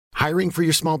Hiring for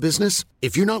your small business?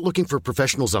 If you're not looking for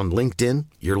professionals on LinkedIn,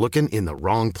 you're looking in the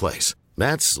wrong place.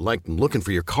 That's like looking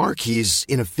for your car keys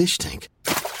in a fish tank.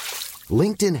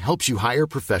 LinkedIn helps you hire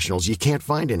professionals you can't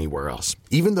find anywhere else,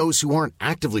 even those who aren't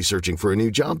actively searching for a new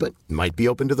job but might be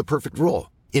open to the perfect role.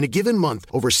 In a given month,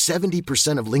 over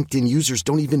 70% of LinkedIn users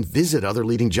don't even visit other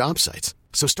leading job sites.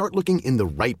 So start looking in the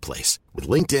right place. With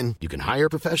LinkedIn, you can hire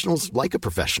professionals like a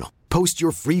professional. Post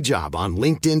your free job on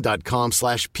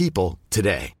linkedin.com/people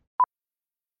today.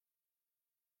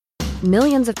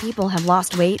 Millions of people have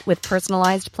lost weight with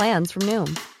personalized plans from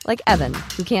Noom. Like Evan,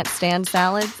 who can't stand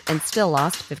salads and still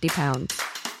lost 50 pounds.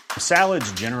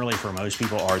 Salads generally for most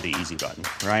people are the easy button,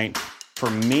 right? For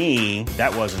me,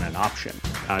 that wasn't an option.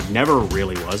 I never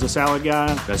really was a salad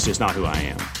guy. That's just not who I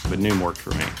am. But Noom worked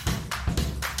for me.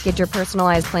 Get your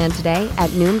personalized plan today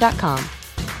at Noom.com.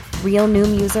 Real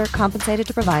Noom user compensated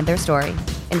to provide their story.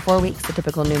 In 4 weeks, the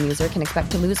typical Noom user can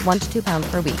expect to lose 1 to 2 pounds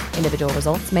per week. Individual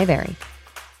results may vary.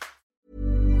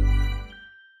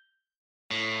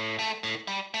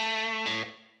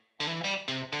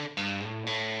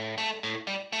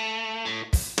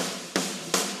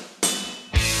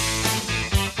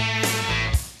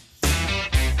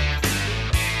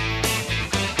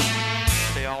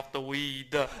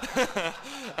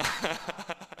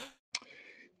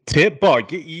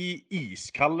 Tilbake i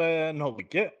iskalde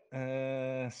Norge,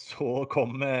 så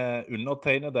kommer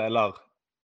undertegnede, eller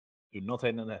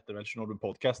undertegnede heter vel ikke når du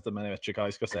podcaster, men jeg vet ikke hva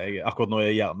jeg skal si. Akkurat nå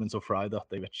hjernen min så fried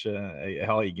at jeg vet ikke, jeg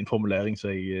har ingen formulering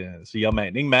som gir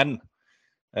mening, men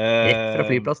rett fra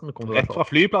flyplassen kommer rett fra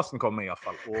flyplassen kommer jeg i hvert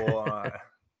fall, og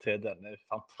til denne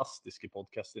fantastiske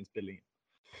podcastinnspillingen.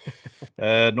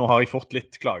 Nå har jeg fått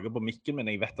litt klager på mikken, men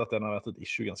jeg vet at den har vært et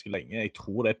issue ganske lenge. Jeg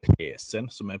tror det PC-en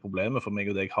som problemet for meg,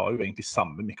 og jeg har jo egentlig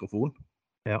samme mikrofon.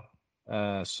 Ja.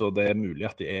 Så det mulig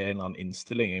at det en eller annen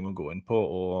innstilling jeg må gå inn på,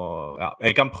 og ja,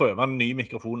 jeg kan prøve en ny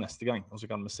mikrofon neste gang, og så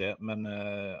kan vi se, men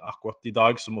akkurat i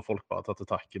dag så må folk bare ta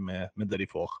til takke med det de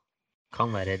får.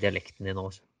 Kan være dialekten din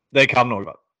også. Det kan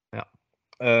også være. Ja.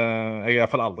 Jeg har i hvert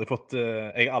fall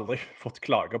aldri fått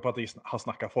klager på at jeg har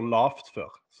snakket for lavt før,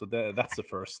 så that's the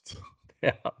first.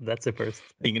 Ja, that's the first.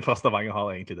 Ingen fra Stavanger har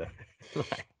egentlig det.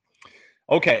 Nei.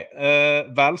 Ok,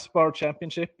 Valspar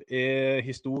Championship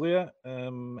historie.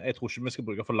 Jeg tror ikke vi skal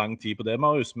bruke for lang tid på det,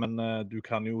 Marius, men du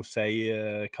kan jo si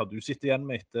hva du sitter igjen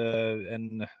med etter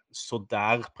en så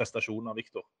der prestasjon av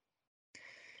Victor.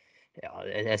 Ja,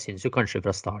 jeg synes jo kanskje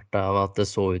fra start av at det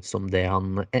så ut som det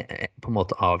han på en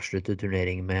måte avsluttet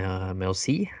turneringen med å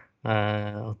si.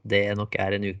 At det nok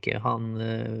en uke han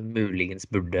muligens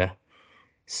burde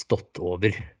stått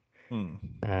over.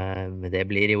 Men det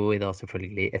blir jo da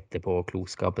selvfølgelig etterpå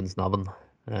klokskapens navn.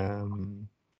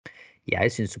 Jeg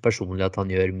synes jo personlig at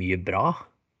han gjør mye bra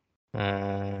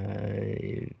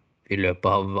i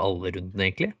løpet av alle rundene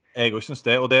egentlig. Jeg også synes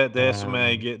det, og det som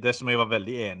jeg var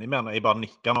veldig enig med når jeg bare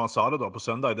nikket når han sa det da på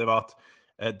søndag, det var at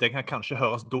det kan kanskje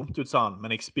høres dumt ut, sa han,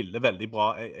 men jeg spiller veldig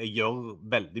bra, jeg gjør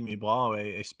veldig mye bra, og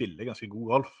jeg spiller ganske god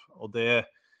golf, og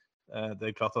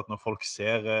det klart at når folk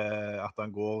ser at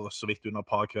han går så vidt under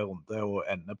par hver runde og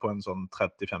ender på en sånn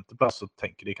 30-50 plass, så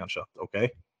tenker de kanskje at ok.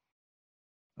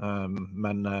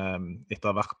 Men etter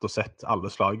å ha vært og sett alle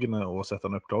slagene og sett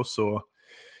han up close, så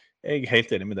jeg helt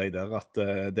enig med deg der at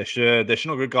det ikke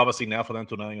noe å grave seg ned for den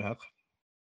turneringen her.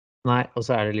 Nei, og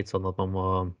så det litt sånn at man må,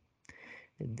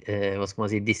 hva skal man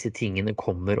si, disse tingene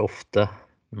kommer ofte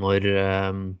når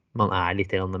man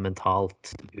litt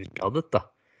mentalt utladet da.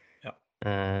 Ja.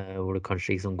 Hvor det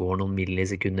kanskje liksom går noen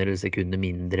millisekunder eller sekunder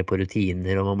mindre på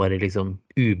rutiner, og man bare liksom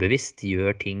ubevisst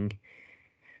gjør ting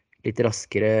litt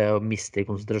raskere og mister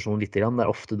konsentrasjon litt grann. Det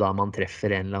ofte da man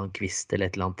treffer en eller annen kvist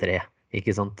eller et eller annet tre.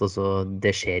 Ikke sant? Og så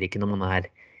det skjer ikke når man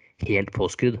helt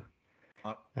påskrudd.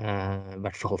 I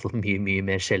hvert fall mye, mye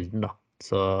mer sjelden da.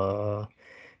 Så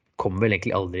kommer vel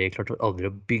egentlig aldri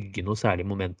å bygge noe særlig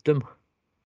momentum.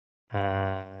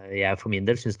 Jeg for min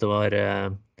del synes det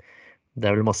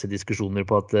vel masse diskusjoner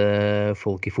på at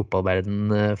folk i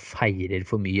fotballverden feirer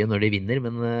for mye når de vinner,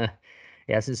 men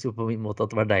jeg synes jo på min måte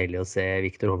at det var deilig å se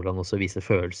Victor Hovland også vise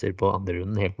følelser på andre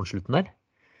runden helt mot slutten der.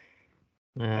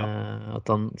 At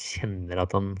han kjenner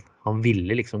at han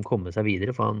ville liksom komme seg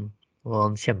videre, og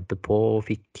han kjempet på og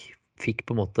fikk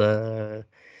på en måte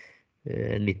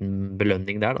en liten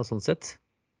belønning der da, sånn sett.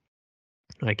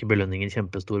 Nå ikke belønningen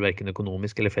kjempestor, hverken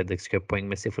økonomisk eller FedEx Cup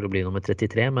poengmessig for å bli nummer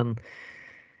 33, men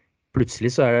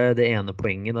plutselig så det ene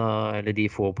poenget da, eller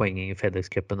de få poengene i FedEx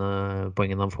Cupene,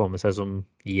 poengene han får med seg som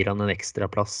gir han en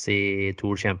ekstra plass i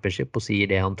Tour Championship, og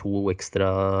sier det han to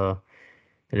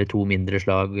mindre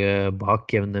slag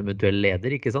bak en eventuell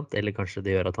leder, ikke sant? Eller kanskje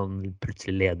det gjør at han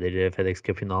plutselig leder FedEx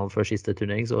Cup-finalen før siste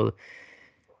turnering, så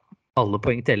alle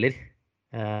poeng teller.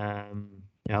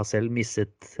 Jeg har selv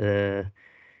misset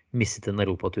en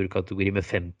Europatur-kategori med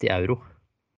 50 euro.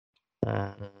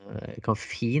 Jeg kan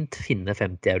fint finne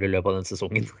 50 euro i løpet av den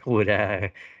sesongen, hvor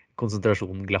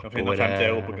konsentrasjonen glapp. Kan finne 50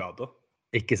 euro på gata.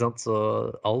 Ikke sant? Så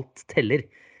alt teller.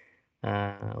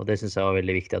 Og det synes jeg var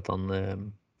veldig viktig at han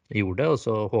gjorde, og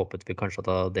så håpet vi kanskje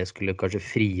at det skulle kanskje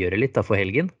frigjøre litt da, for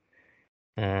helgen.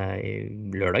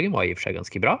 Lørdagen var i og for seg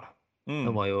ganske bra.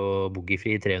 Den var jo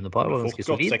boogiefri i 300 par, var ganske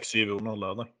solid. 6-7 under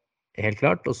lørdag. Helt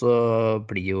klart, og så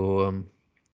blir jo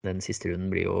den siste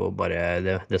runden blir jo bare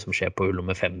det som skjer på hull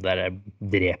nummer 5, der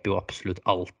dreper jo absolutt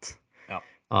alt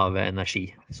av energi.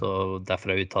 Så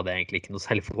derfra ut hadde jeg egentlig ikke noe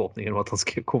særlig forhåpninger om at han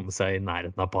skulle komme seg i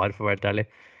nærheten av par, for å være helt ærlig.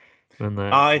 Men,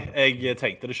 nei, jeg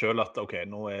tenkte det selv at ok,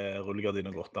 nå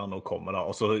rullegardinen gått der, nå kommer det.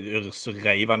 Og så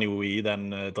reiv han jo i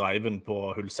den driven på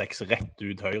hull 6 rett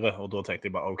ut høyre, og da tenkte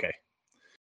jeg bare ok,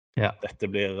 dette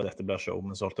blir show,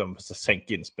 men så holdt jeg å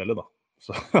senke innspillet da.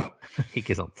 Så,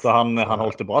 ikke sant. Så han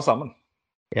holdt det bra sammen.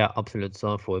 Ja, absolutt.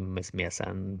 Så han får med seg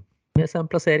en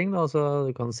plassering da, så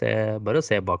du kan bare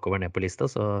se bakover ned på lista,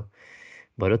 så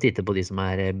bare å titte på de som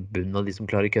bunnen og de som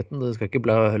klarer køtten. Du skal ikke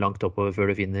bla langt oppover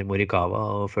før du finner Morikawa,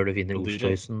 og før du finner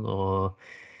Ostøysen, og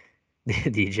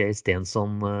DJ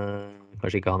Stensson,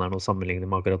 kanskje ikke han noe sammenlignet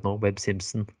med akkurat nå, Webb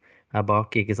Simpson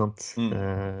bak, ikke sant?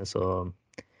 Så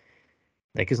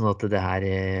det ikke sånn at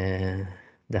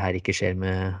det her ikke skjer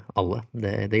med alle.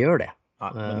 Det gjør det.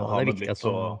 Nei, men nå har vi blitt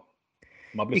så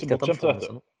bortskjemt, vet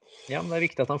du. Ja, men det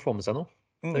viktig at han får med seg noe.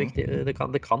 Det viktig. Det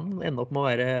kan ende opp med å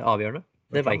være avgjørende.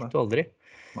 Det vet du aldri.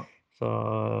 Nei. Så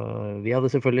vi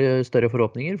hadde selvfølgelig større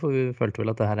forhåpninger, for vi følte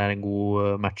vel at det her en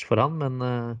god match for han,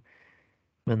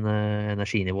 men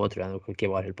energinivået tror jeg nok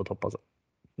ikke var helt på topp, altså.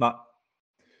 Nei.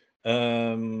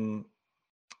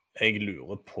 Jeg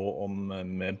lurer på om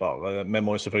vi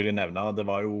må jo selvfølgelig nevne, det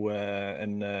var jo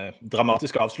en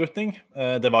dramatisk avslutning.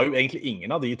 Det var jo egentlig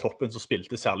ingen av de i toppen som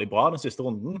spilte særlig bra den siste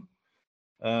runden.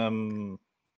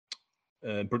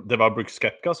 Det var Brooks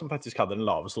Koepka som faktisk hadde den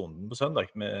laveste runden på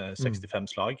søndag med 65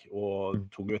 slag, og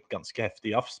tok jo et ganske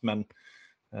heftig jafs, men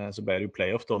så ble det jo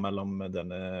playoff da mellom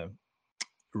denne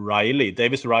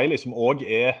Davis Riley, som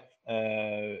også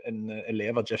en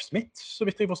elev av Jeff Smith, så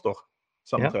vidt jeg forstår,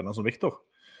 samme trener som Victor.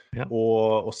 Ja.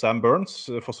 Og Sam Burns,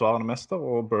 forsvarende mester,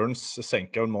 og Burns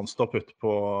senket en monsterputt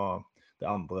på det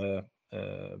andre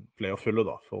playoff-hullet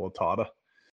da, for å ta det.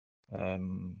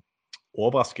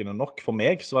 Overraskende nok for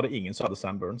meg, så var det ingen som hadde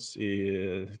Sam Burns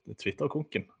i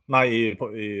Twitter-konken. Nei,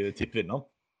 i tippvinner.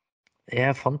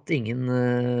 Jeg fant ingen,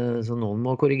 så noen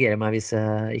må korrigere meg hvis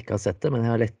jeg ikke har sett det, men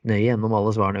jeg har lett nøye gjennom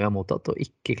alle svarene vi har mottatt, og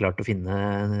ikke klart å finne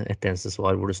et eneste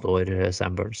svar hvor det står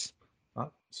Sam Burns. Nei,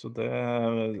 så det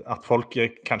at folk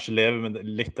kanskje lever med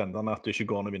litt enda med at du ikke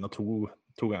går an å vinne to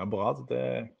ganger på rad, det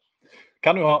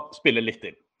kan jo spille litt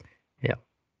inn. Ja.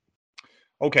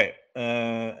 Ok,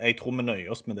 jeg tror vi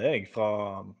nøyer oss med det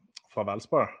fra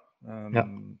Valspar.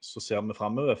 Så ser vi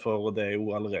fremover, for det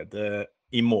jo allerede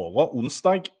i morgen,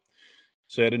 onsdag,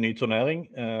 så det ny turnering,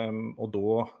 og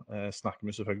da snakker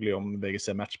vi selvfølgelig om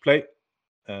VGC Matchplay.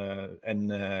 En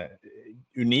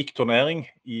unik turnering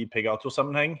i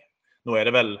PGA-tursammenheng. Nå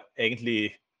det vel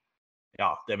egentlig,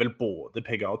 ja, det vel både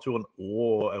PGA-turen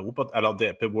og Europa, eller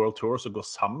DP World Tour som går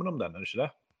sammen om den, det ikke det?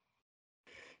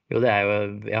 Jo, det jo,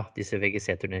 ja, disse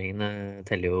VGC-turneringene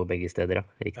teller jo begge steder, ja,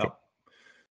 riktig. Ja.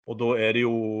 Og da det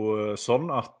jo sånn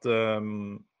at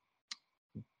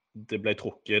det ble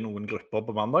trukket noen grupper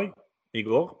på mandag i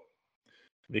går.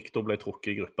 Victor ble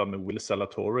trukket i gruppa med Will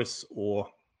Zalatoris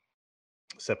og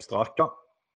Sepp Straka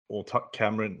og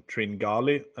Cameron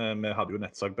Tringali. Vi hadde jo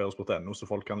nettsak på eurosport.no, så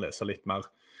folk kan lese litt mer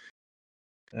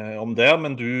om det,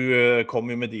 men du kom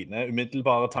jo med dine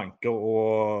umiddelbare tanker,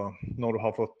 og når du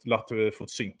har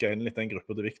fått synke inn litt den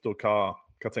gruppa til Victor,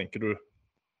 hva tenker du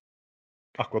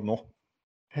akkurat nå?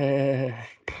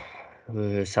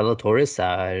 Zalatoris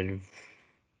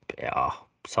ja,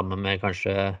 sammen med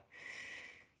kanskje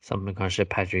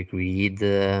Patrick Reed,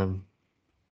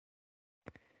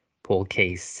 Paul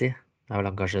Casey, vel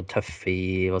han kanskje tøff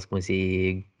i, hva skal man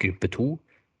si, gruppe 2.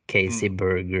 Casey,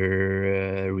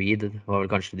 Berger, Reed var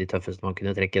vel kanskje de tøffeste man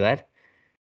kunne trekke der.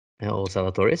 Og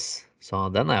Zalatoris, så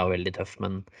den jo veldig tøff,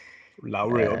 men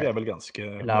Lowry også vel ganske...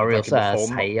 Lowry også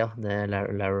seig, ja.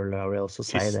 Lowry også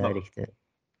seig, det riktig.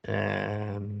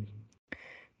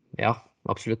 Ja,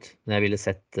 absolutt. Jeg ville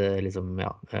sett liksom,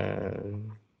 ja...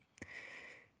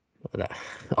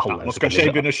 nå skal ikke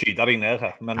jeg begynne å skyte deg ned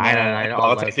her, men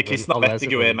bare tenkte Kristner vet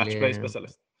jeg jo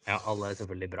matchplay-spesialist. Ja, alle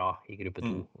selvfølgelig bra i gruppe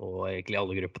 2, og egentlig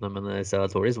alle gruppene, men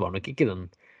Zalatoris var nok ikke den,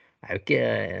 jo ikke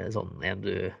sånn en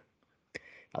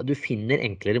du finner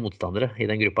enklere motstandere i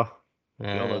den gruppa.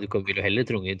 Gjør det. Du ville jo heller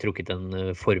trukket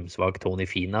en formsvak Tony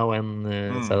Finau enn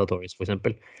Salatoris, for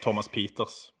eksempel. Thomas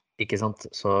Peters. Ikke sant?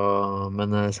 Så,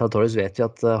 men Salatoris vet vi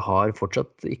at har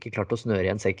fortsatt ikke klart å snøre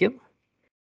igjen sekken.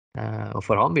 Og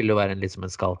for han vil det jo være liksom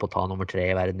en skall på å ta nummer 3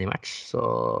 i verden i match. Så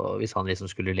hvis han liksom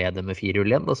skulle lede med 4-0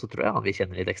 igjen, da, så tror jeg han vil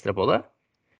kjenne litt ekstra på det.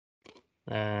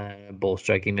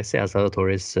 Ballstriking-messig er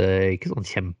Salatoris ikke sånn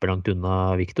kjempelangt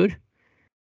unna Victor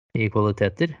i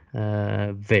kvaliteter.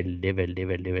 Veldig, veldig,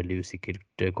 veldig, veldig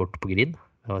usikkert kort på green.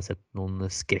 Jeg har sett noen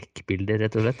skrekkbilder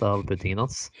rett og slett av puttingen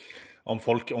hans. Om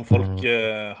folk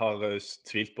har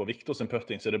tvilt på Victor sin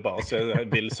putting, så er det bare å se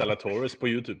Will Salatoris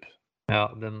på YouTube. Ja,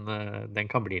 den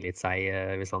kan bli litt seig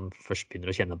hvis han først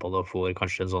begynner å kjenne på det og får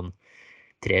kanskje en sånn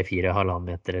 3-4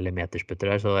 halvannen meter eller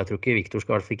metersputter der. Så jeg tror ikke Victor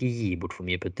skal i hvert fall ikke gi bort for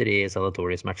mye putter i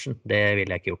Salatoris-matchen. Det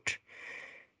ville jeg ikke gjort.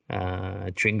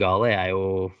 Tringale er jo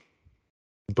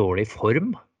dårlig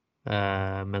form,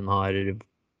 men har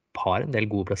en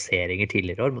del gode plasseringer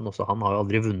tidligere år, men også han har jo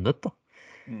aldri vunnet da.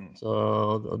 Så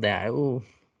det er jo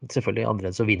selvfølgelig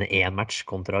annerledes å vinne 1 match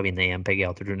kontra å vinne 1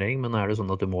 PGA-turnering, men nå er det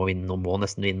sånn at du må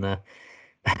nesten vinne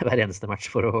hver eneste match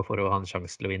for å ha en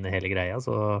sjanse til å vinne hele greia,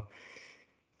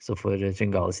 så for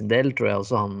Tringale sin del tror jeg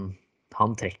også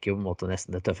han trekker jo på en måte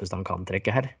nesten det tøffeste han kan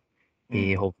trekke her.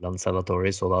 I Hovland,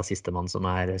 Salatoris og da sistemann som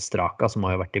er Straka, som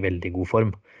har jo vært i veldig god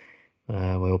form.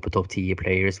 Var jo oppe topp 10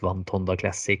 players, vant Honda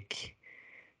Classic.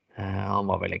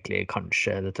 Han var vel egentlig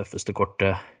kanskje det tøffeste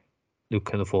kortet du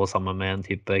kunne få sammen med en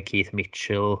type Keith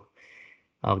Mitchell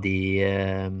av de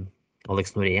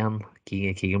Alex Norén,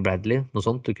 Keegan Bradley, noe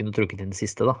sånt. Du kunne trukket inn det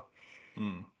siste da.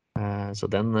 Så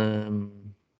den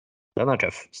er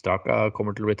tøff. Straka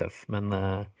kommer til å bli tøff, men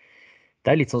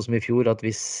det er litt sånn som i fjor, at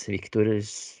hvis Victor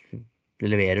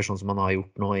leverer sånn som han har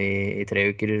gjort nå i 3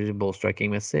 uker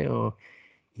ballstriking-messig, og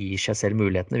gir seg selv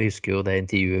mulighetene. Vi husker jo det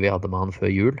intervjuet vi hadde med han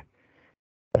før jul,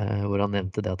 hvor han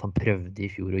nevnte det at han prøvde i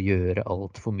fjor å gjøre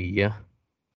alt for mye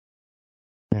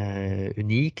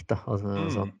unikt da.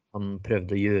 Altså, han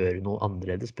prøvde å gjøre noe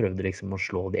annerledes, prøvde liksom å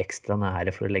slå de ekstra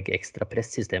nære for å legge ekstra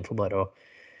press, i stedet for bare å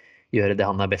gjøre det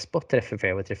han er best på, treffe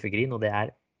fairway, treffe green, og det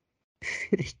er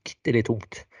fryktelig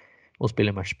tungt å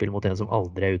spille matchspill mot en som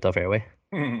aldri er ute av fairway.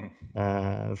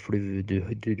 For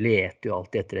du leter jo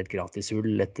alltid etter et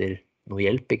gratishull, etter noe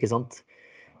hjelp, ikke sant?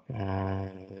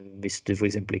 Hvis du for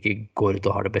eksempel ikke går ut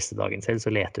og har det beste dagen selv,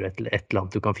 så leter du etter et eller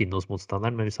annet du kan finne hos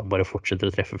motstanderen, men hvis han bare fortsetter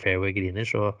å treffe fairway greener,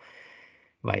 så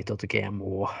vet du at ok,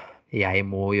 jeg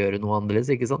må gjøre noe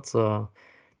annerledes, ikke sant? Så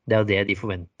det er jo det de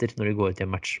forventer når de går ut i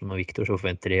en match med Victor, så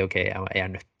forventer de ok, jeg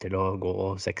er nødt til å gå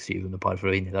 6-7 under par for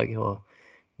å vinne i dag, og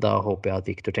da håper jeg at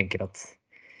Victor tenker at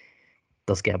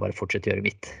da skal jeg bare fortsette å gjøre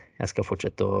mitt. Jeg skal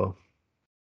fortsette og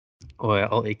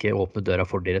ikke åpne døra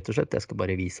for de, rett og slett. Jeg skal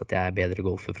bare vise at jeg er bedre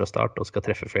golfer fra start, og skal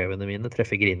treffe fairwayene mine,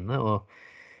 treffe grinene,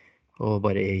 og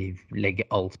bare legge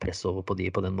alt press over på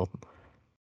de på den måten.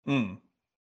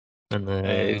 Men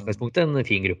i utgangspunktet en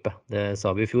fin gruppe. Det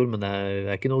sa vi i fjor, men det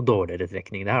er ikke noe dårligere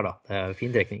trekning det her da. Det er en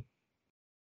fin trekning.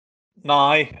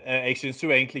 Nei, jeg synes jo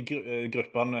egentlig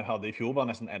gruppen hadde i fjor var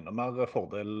nesten enda mer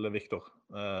fordel, Victor.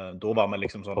 Da var vi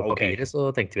liksom sånn, På papiret så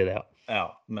tenkte vi det, ja. Ja,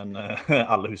 men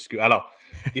alle husker jo, eller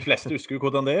de fleste husker jo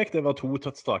hvordan det gikk. Det var 2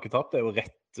 strake tapp, det er jo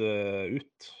rett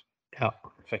ut. Ja.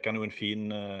 Fikk han jo en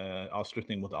fin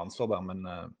avslutning mot Ansar der, men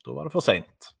da var det for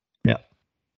sent. Ja.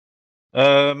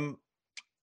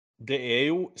 Det er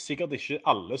jo sikkert ikke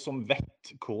alle som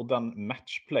vet hvordan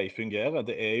matchplay fungerer.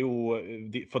 Det er jo,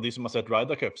 for de som har sett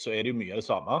Ryder Cup, så er det jo mye av det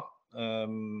samme.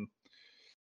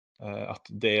 At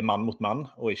det er mann mot mann,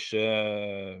 og ikke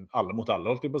alle mot alle,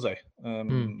 holdt jeg på å si.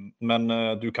 Men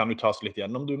du kan jo ta oss litt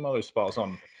gjennom, du, Marius, bare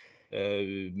sånn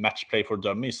matchplay for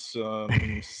dummies,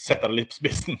 sette det litt på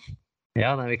spissen.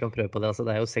 Ja, nei, vi kan prøve på det. Altså,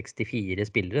 det er jo 64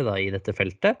 spillere da, i dette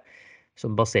feltet,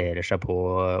 som baserer seg på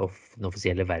den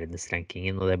offisielle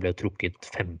verdensrankingen, og det ble trukket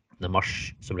 15.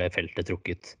 mars, så ble feltet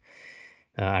trukket.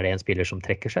 Er det en spiller som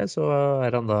trekker seg, så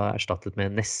er han da erstattet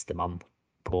med neste mann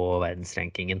på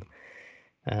verdensrankingen.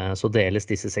 Så deles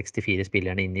disse 64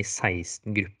 spillerne inn i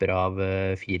 16 grupper av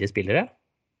 4 spillere.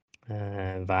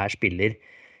 Hver spiller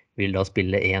vil da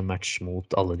spille en match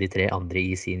mot alle de 3 andre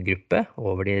i sin gruppe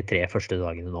over de 3 første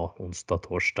dagene nå, onsdag,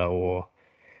 torsdag og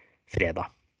fredag.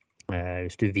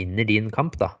 Hvis du vinner din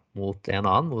kamp da, mot en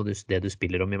annen, og det du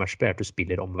spiller om i matchplay er at du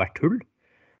spiller om hvert hull,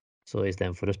 så i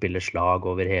stedet for å spille slag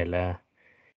over alle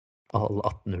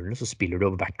 18 hullene, så spiller du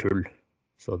om hvert hull.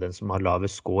 Så den som har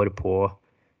lavest score på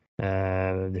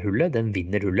hullet, den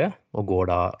vinner hullet, og går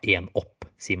da 1 opp,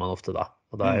 sier man ofte da.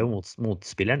 Og da er jo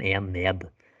motspilleren 1 ned.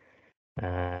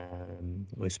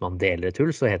 Og hvis man deler et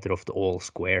hull, så heter det ofte all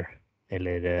square,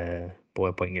 eller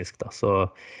på engelsk da. Så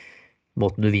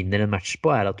måten du vinner en match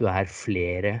på, at du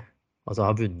altså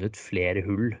har vunnet flere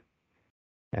hull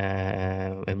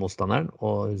enn motstanderen.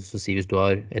 Og så si hvis du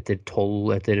har etter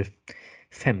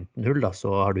 15 hull, da, så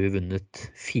har du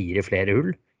vunnet 4 flere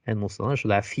hull enn motstander, så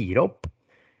det er 4 opp.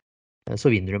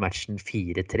 Så vinner du matchen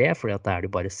 4-3, fordi at da er du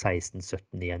bare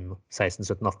 16-17-18 igjen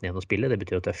å spille. Det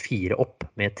betyr at du er 4 opp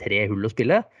med 3 hull å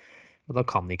spille, og da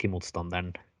kan ikke motstanderen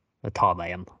ta deg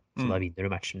igjen. Så da vinner du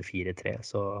matchen 4-3.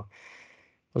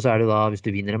 Og så er det da, hvis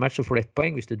du vinner en match, så får du 1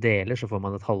 poeng. Hvis du deler, så får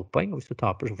man et halvpoeng. Og hvis du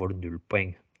taper, så får du 0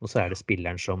 poeng. Og så er det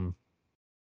spilleren som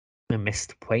med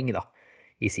mest poeng da,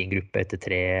 i sin gruppe etter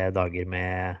 3 dager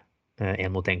med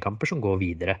 1-mot-1-kamper som går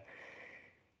videre.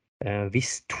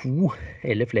 Hvis 2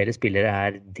 eller flere spillere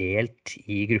er delt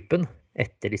i gruppen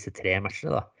etter disse 3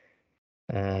 matchene, da,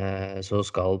 så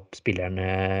skal spillerne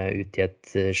ut i et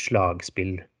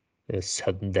slagspill,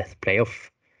 sudden death playoff,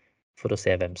 for å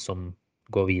se hvem som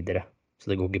går videre. Så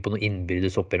det går ikke på noe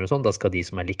innbyrdes oppgjør eller sånn. Da skal de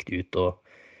som er likt ut og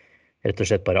rett og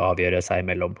slett bare avgjøre seg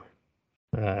mellom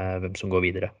hvem som går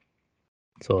videre.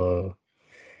 Så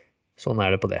sånn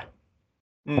er det på det.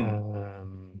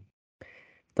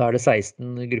 Da er det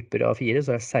 16 grupper av 4,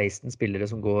 så er det 16 spillere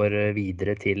som går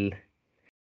videre til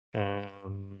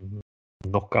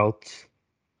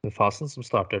knockout-fasen, som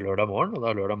starter lørdag morgen. Og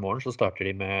da lørdag morgen så starter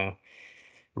de med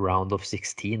round of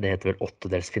 16, det heter vel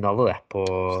 8-delsfinale det, på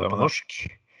norsk.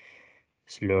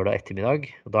 Så lørdag ettermiddag,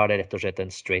 og da er det rett og slett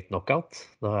en straight knockout.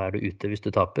 Da er du ute hvis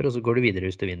du taper, og så går du videre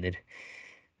hvis du vinner.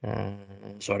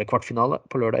 Så er det kvartfinale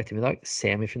på lørdag ettermiddag,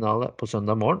 semifinale på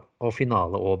søndag morgen, og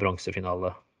finale og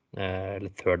bronsefinale, eller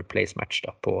third place match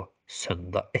da, på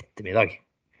søndag ettermiddag.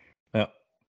 Ja.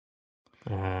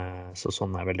 Så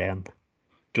sånn er vel det en.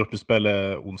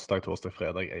 Gruppespillet onsdag, torsdag,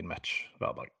 fredag, 1 match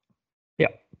hver dag.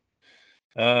 Ja.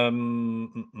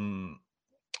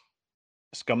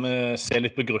 Skal vi se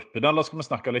litt på gruppen, eller skal vi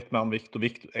snakke litt mer om Victor?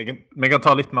 Vi kan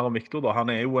ta litt mer om Victor da. Han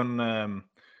er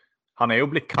jo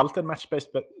blitt kalt en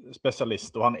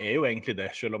matchplay-spesialist, og han er jo egentlig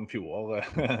det, selv om fjoråret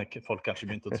folk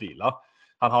kanskje begynte å tvile.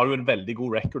 Han har jo en veldig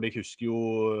god record. Jeg husker jo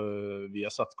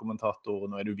Viasat-kommentator,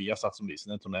 nå er det jo Viasat som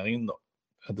viser den turneringen da,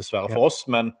 dessverre for oss,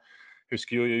 men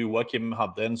husker jo Joakim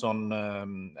hadde en sånn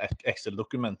et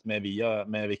Excel-dokument med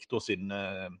Victor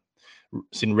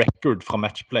sin record fra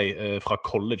matchplay fra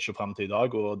college og frem til i dag,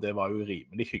 og det var jo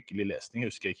rimelig hyggelig lesning,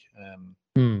 husker jeg,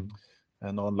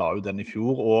 når han la ut den i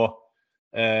fjor. Og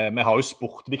vi har jo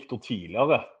spurt Victor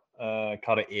tidligere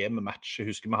hva det er med match. Jeg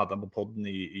husker vi hadde han på podden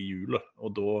i julet,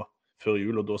 før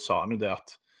jul, og da sa han jo det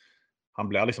at han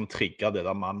blir liksom trigget det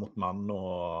der mann mot mann,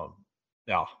 og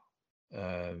ja,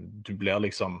 du blir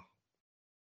liksom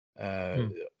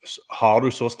har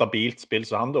du så stabilt spill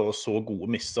som han da, og så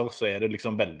gode misser, så er det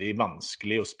liksom veldig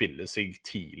vanskelig å spille seg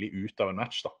tidlig ut av en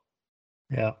match da.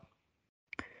 Ja.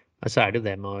 Og så er det jo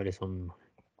det med liksom,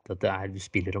 at du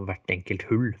spiller om hvert enkelt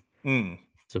hull,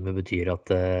 som betyr at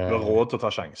du har råd til å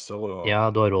ta sjanser.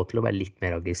 Ja, du har råd til å være litt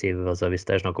mer aggressiv. Altså, hvis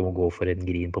det er snakk om å gå for en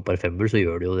green på par 5-hull, så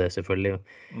gjør du jo det selvfølgelig.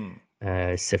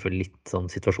 Selvfølgelig litt sånn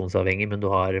situasjonsavhengig, men du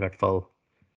har i hvert fall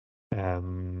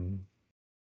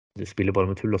du spiller bare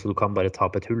med et hull, så du kan bare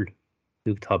tape et hull.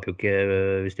 Du taper jo ikke,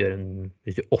 hvis du gjør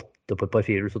 8 på et par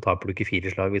 4-hull, så taper du ikke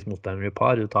 4 slag hvis motstanderen gjør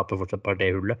par, du taper fortsatt bare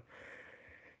det hullet.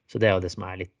 Så det er jo det som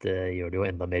er litt, gjør det jo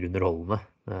enda mer underholdende.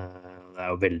 Det er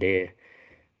jo veldig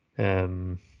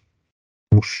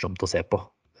morsomt å se på.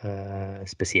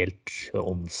 Spesielt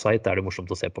onsite er det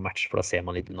morsomt å se på match, for da ser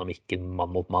man litt dynamikken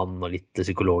mann mot mann, og litt det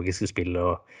psykologiske spillet,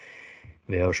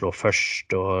 og ved å slå først,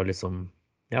 og liksom,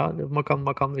 ja, man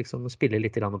kan liksom spille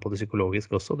litt på det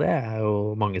psykologiske også. Det er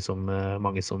jo mange som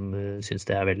synes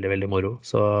det er veldig, veldig moro.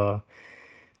 Så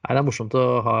det er morsomt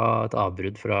å ha et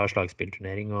avbrudd fra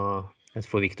slagspillturnering, og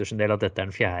for Victors del at dette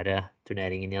er den 4.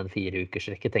 turneringen i en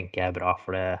 4-ukersrekke, tenker jeg er bra,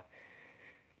 for det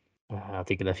at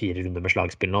ikke det er 4 runder med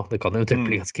slagspill nå. Det kan jo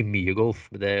bli ganske mye golf,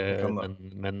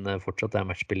 men fortsatt er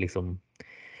matchspill liksom,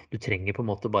 du trenger på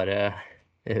en måte bare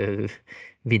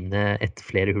vinne et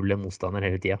flere hull enn motstander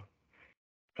hele tiden.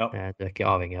 Ja. Du er ikke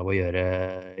avhengig av å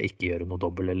ikke gjøre noe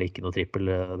dobbel eller ikke noe trippel.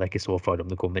 Det er ikke så farlig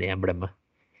om det kommer 1 blemme.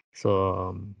 Så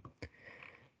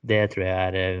det tror jeg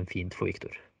er fint for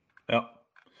Victor. Ja.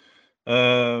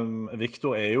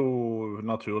 Victor er jo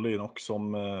naturlig nok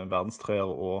som verdenstreer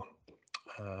og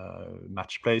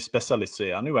matchplay-spesialist, så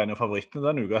er han jo en av favorittene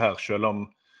denne uka her, selv om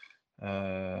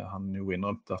han jo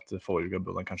innrømte at forrige uke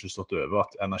burde han kanskje stått over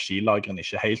at energilagren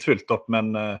ikke er helt fylt opp,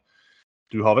 men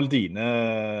du har vel dine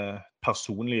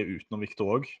personlige utenom Victor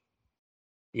også?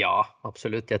 Ja,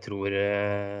 absolutt. Jeg tror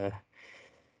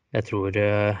det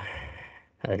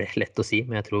er lett å si,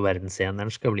 men jeg tror verdensscenen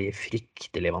skal bli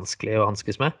fryktelig vanskelig å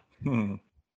hanskes med.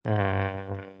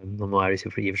 Nå er det i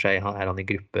og for seg er han i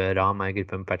gruppe Ram er i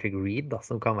gruppe med Patrick Reed, da,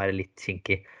 som kan være litt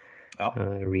kinkig. Ja.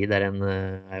 Reed er jo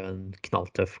en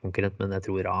knalltøff konkurrent, men jeg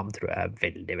tror jeg er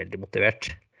veldig, veldig motivert.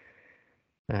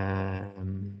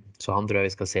 Så han tror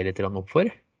jeg vi skal se litt opp for.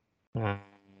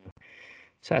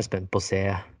 Så jeg er spent på å se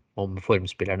om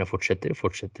formspillerne fortsetter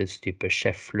type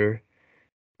Scheffler,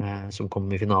 som kom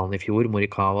i finalen i fjor,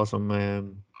 Morikawa som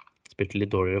spilte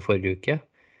litt dårligere forrige uke.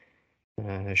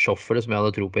 Schoffele, som jeg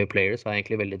hadde tro på i Players, har jeg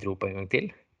egentlig veldig tro på en gang til.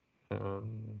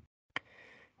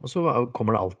 Og så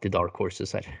kommer det alltid dark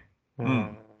horses her.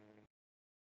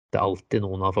 Det er alltid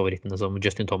noen av favorittene som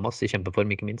Justin Thomas i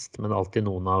kjempeform, ikke minst, men det er alltid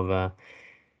noen av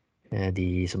de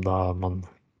som da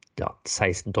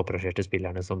 16 topprangerte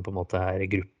spillerne som på en måte er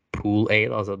Pool A,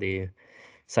 da, altså de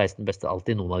 16 beste,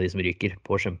 alltid noen av de som ryker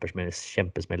på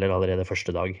kjempesmeller allerede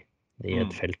første dag. I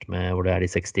et felt hvor det er de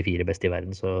 64 beste i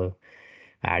verden, så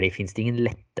finnes det ingen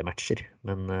lette matcher,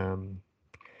 men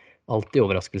alltid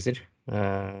overraskelser.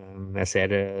 Jeg ser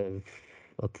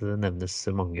at det nevnes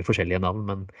mange forskjellige navn,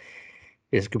 men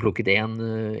hvis jeg skulle plukket en,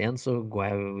 så går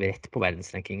jeg rett på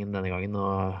verdensrankingen denne gangen,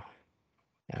 og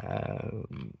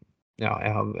jeg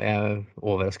er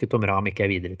overrasket om Ram ikke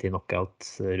er videre til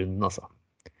knockout-runden, altså.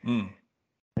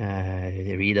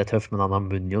 Reed er tøff, men han har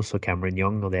Munoz og Cameron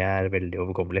Young, og det er veldig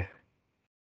overkommelig.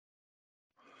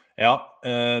 Ja,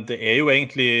 det er jo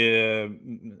egentlig,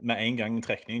 med en gang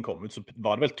trekningen kom ut, så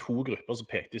var det vel 2 grupper som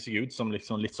pekte seg ut som litt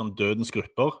sånn dødens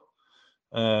grupper.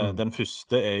 Den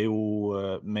første er jo,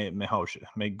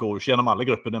 vi går jo ikke gjennom alle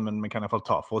gruppene, men vi kan i hvert fall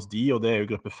ta for oss de, og det er jo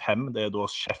gruppe 5, det er da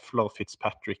Scheffler,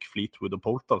 Fitzpatrick, Fleetwood og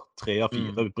Poulter, 3 av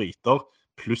 4 briter,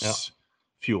 pluss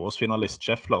fjorårsfinalist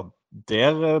Scheffler.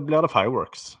 Der blir det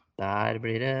fireworks. Der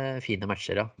blir det fine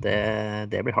matcher, ja.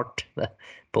 Det blir hardt.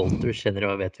 Poulter kjenner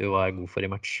og vet vi hva er god for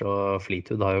i match, og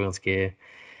Fleetwood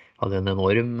hadde en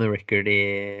enorm record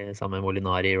sammen med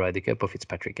Molinari i Ryder Cup, og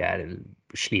Fitzpatrick er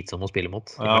slitsom å spille mot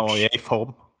i match. Ja, og jeg er i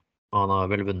form. Og han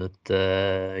har vel vunnet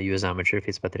US Amateur,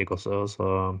 Fitzpatrick også, så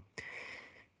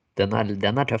den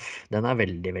er tøff. Den er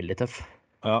veldig, veldig tøff.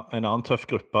 Ja, en annen tøff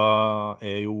gruppe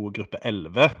er jo gruppe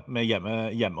 11 med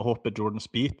hjemmehåpet Jordan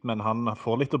Spieth, men han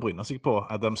får litt å bryne seg på.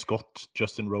 Adam Scott,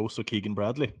 Justin Rose og Keegan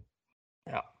Bradley.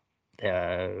 Ja,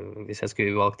 hvis jeg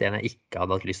skulle valgt en jeg ikke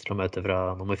hadde hatt lyst til å møte fra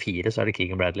nummer 4, så er det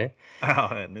Keegan Bradley. Ja,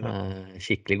 enig da.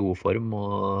 Skikkelig god form,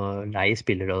 og lei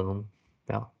spiller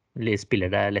spiller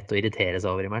det lett å irritere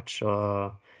seg over i match,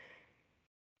 og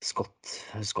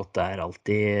Scott er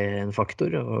alltid en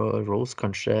faktor, og Rose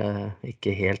kanskje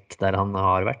ikke helt der han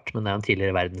har vært, men det er en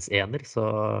tidligere verdensener,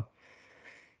 så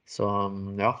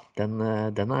ja, den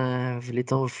er litt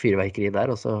sånn fyrverkeri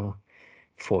der, og så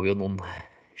får vi jo noen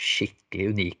skikkelig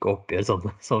unike oppgjør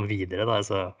sånn videre da,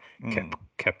 altså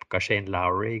Koepka Shane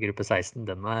Lowry i gruppe 16,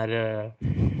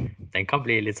 den kan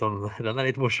bli litt sånn, den er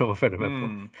litt morsom å følge med på.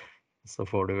 Så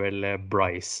får du vel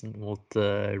Bryson mot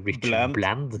Richard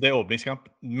Bland. Det er åpningskamp.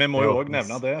 Vi må jo også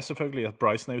nevne det, selvfølgelig, at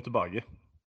Bryson er jo tilbake.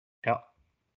 Ja.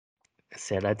 Jeg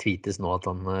ser deg tweetes nå at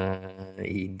han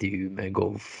i intervju med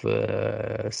Golf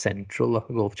Central,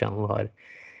 Golf Channel,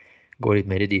 går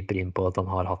litt mer dypere inn på at han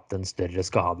har hatt en større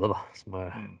skade, da, som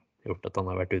har gjort at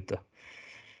han har vært ute.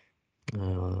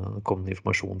 Det kom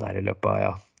informasjon der i løpet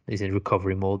av, He's in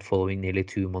recovery mode following nearly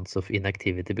 2 months of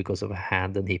inactivity because of a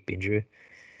hand and hip injury.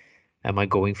 Am I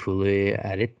going fully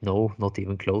at it? No, not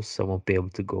even close. I won't be able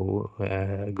to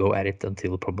go at it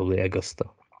until probably Augusta.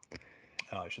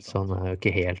 Ja, ikke sant. Så han er jo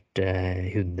ikke helt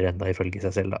 100 enda ifølge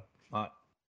seg selv da. Nei.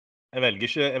 Jeg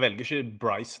velger ikke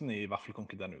Bryson i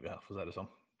vaffelkonken denne uke her, for å si det sånn.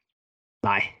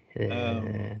 Nei.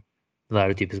 Da er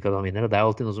det typisk at han vinner. Det er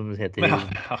alltid noe som heter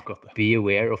be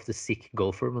aware of the sick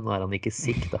golfer, men nå er han ikke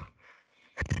sick da.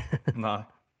 Nei.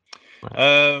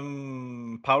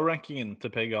 Power-rankingen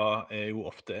til PGA er jo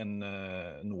ofte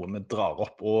noe vi drar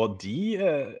opp, og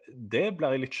det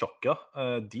blir jeg litt sjokket.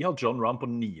 De har John Rahm på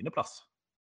 9. plass.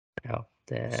 Ja,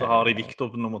 så har de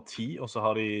Victor på nummer 10, og så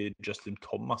har de Justin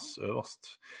Thomas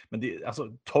øverst. Men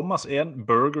Thomas 1,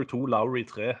 Berger 2, Lowry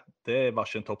 3, det var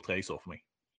ikke en topp 3 jeg så for meg.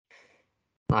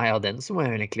 Nei, av den så må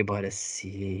jeg vel egentlig bare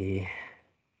si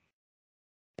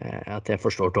at jeg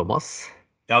forstår Thomas.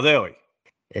 Ja, det gjør jeg.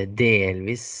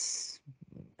 Delvis.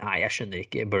 Nei, jeg skjønner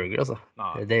ikke Berger, altså.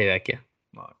 Nei. Det gjør jeg ikke.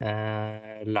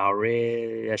 Lowry,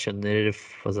 jeg skjønner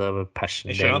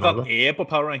passion. Jeg skjønner at han på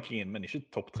power-rankingen, men ikke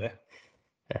topp 3.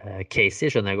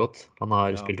 Casey skjønner jeg godt. Han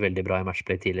har spilt veldig bra i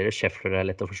matchplay tidligere. Scheffler er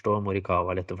lett å forstå,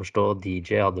 Morikawa er lett å forstå.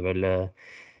 DJ hadde vel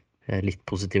litt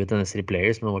positive tendenser i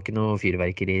Players, men det var ikke noe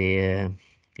fyrverkeri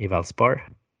i Valspar.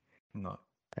 Nei.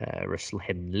 Russell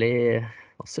Henley,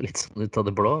 også litt sånn ut av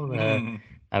det blå. Det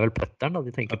er vel putteren da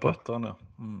de tenker på. Putteren, ja.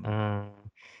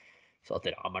 Så at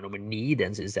Ram er nummer 9,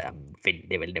 den synes jeg er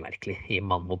veldig, veldig merkelig. I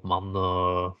mann mot mann,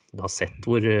 og du har sett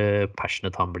hvor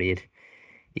passionate han blir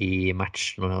i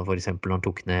match, for eksempel når han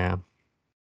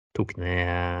tok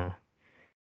ned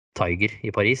Tiger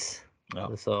i Paris.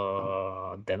 Ja. Så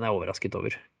den er jeg overrasket over.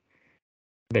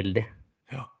 Veldig.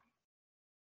 Ja.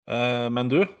 Men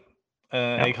du,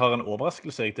 jeg har en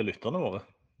overraskelse til lytterne våre.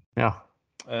 Ja.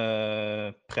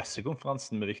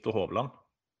 Pressekonferansen med Viktor Hovland.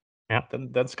 Ja.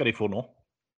 Den skal de få nå.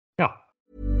 Ja.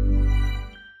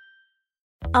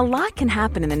 A lot can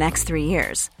happen in the next 3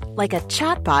 years. Like a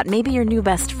chatbot may be your new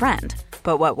best friend.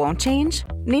 But what won't change?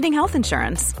 Needing health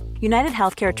insurance. United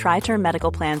Healthcare Tri-Term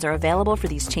Medical Plans are available for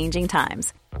these changing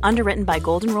times. Underwritten by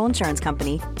Golden Rule Insurance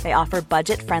Company, they offer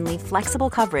budget-friendly, flexible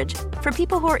coverage for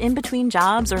people who are in between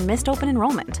jobs or missed open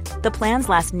enrollment. The plans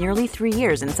last nearly 3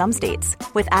 years in some states,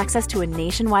 with access to a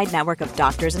nationwide network of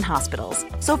doctors and hospitals.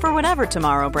 So for whatever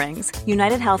tomorrow brings,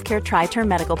 United Healthcare Tri-Term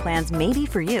Medical Plans may be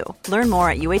for you. Learn more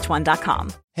at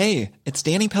uh1.com. Hey, it's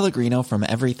Danny Pellegrino from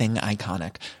Everything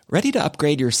Iconic. Ready to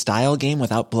upgrade your style game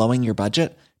without blowing your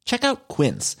budget? Check out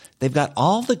Quince. They've got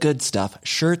all the good stuff,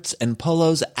 shirts and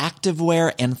polos,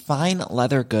 activewear, and fine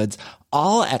leather goods,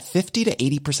 all at 50 to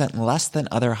 80% less than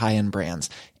other high-end brands.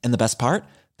 And the best part?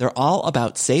 They're all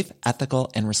about safe,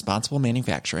 ethical, and responsible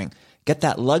manufacturing. Get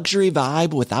that luxury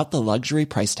vibe without the luxury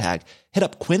price tag. Hit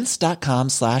up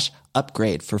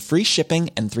quince.com/upgrade for free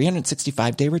shipping and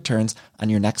 365-day returns on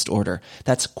your next order.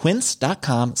 That's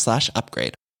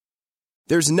quince.com/upgrade.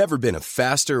 There's never been a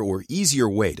faster or easier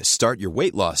way to start your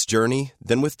weight loss journey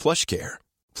than with PlushCare.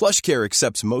 PlushCare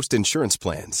accepts most insurance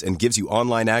plans and gives you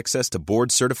online access to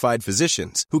board-certified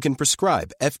physicians who can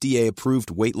prescribe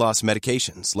FDA-approved weight loss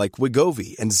medications like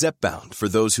Wegovy and Zepbound for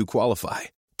those who qualify.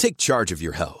 Take charge of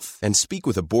your health and speak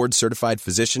with a board-certified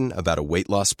physician about a weight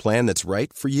loss plan that's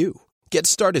right for you. Get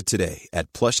started today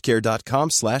at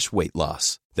plushcare.com/weight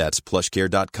loss. That's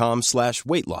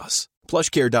plushcare.com/weight loss.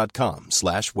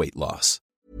 plushcare.com/weight loss.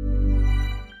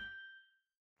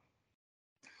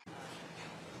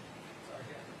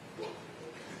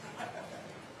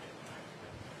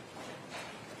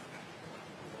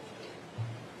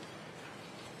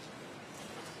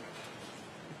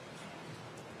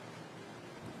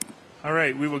 All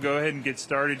right, we will go ahead and get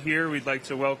started here. We'd like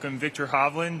to welcome Viktor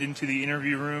Hovland into the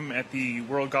interview room at the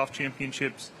World Golf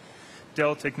Championships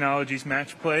Dell Technologies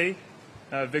match play.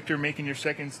 Viktor, making your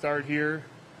second start here,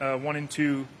 1 and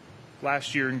 2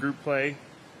 last year in group play.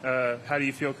 How do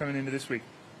you feel coming into this week?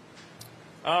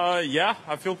 Yeah,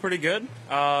 I feel pretty good.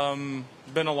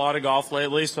 Been a lot of golf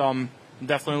lately, so I'm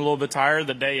definitely a little bit tired.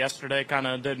 The day yesterday kind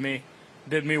of did me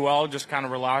well, just kind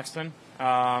of relaxing.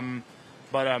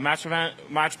 But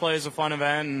match play is a fun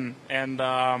event, and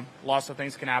lots of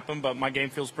things can happen. But my game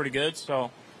feels pretty good, so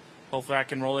hopefully I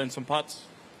can roll in some putts.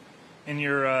 And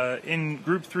you're in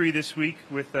Group 3 this week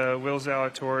with Will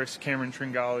Zalatoris, Cameron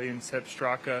Tringali, and Sepp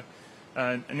Straka.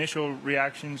 Initial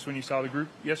reactions when you saw the group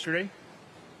yesterday?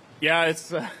 Yeah,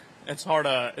 it's hard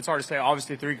to say.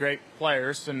 Obviously, 3 great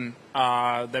players, and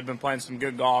they've been playing some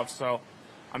good golf. So,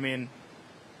 I mean,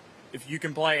 if you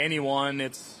can play anyone,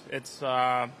 it's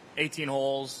 18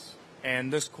 holes,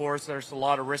 and this course there's a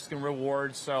lot of risk and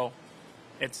reward. So,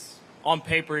 it's on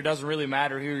paper it doesn't really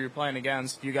matter who you're playing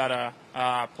against. You gotta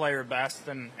play your best,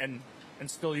 and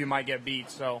still you might get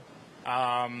beat. So,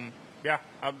 yeah,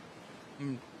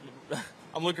 I'm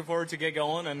looking forward to get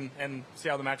going and see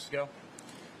how the matches go.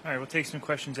 All right, we'll take some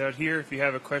questions out here. If you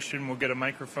have a question, we'll get a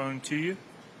microphone to you.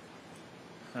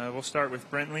 We'll start with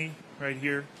Brentley right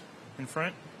here in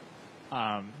front.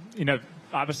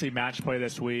 Obviously match play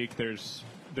this week. There's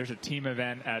a team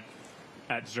event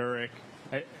at Zurich.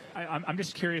 I'm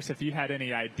just curious if you had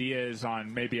any ideas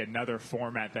on maybe another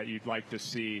format that you'd like to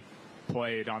see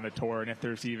played on the tour, and if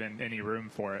there's even any room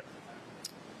for it.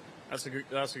 That's a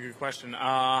good question.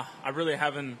 I really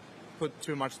haven't put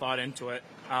too much thought into it.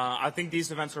 I think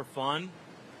these events are fun,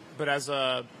 but as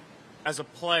a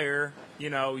player,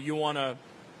 you want to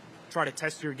try to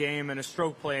test your game in a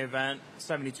stroke play event,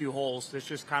 72 holes. It's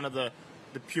just kind of the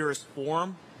purest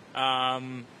form.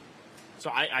 So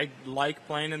I like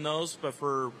playing in those, but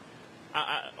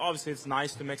obviously it's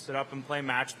nice to mix it up and play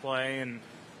match play and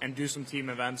do some team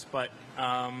events. But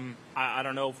I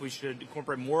don't know if we should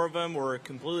incorporate more of them or a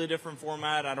completely different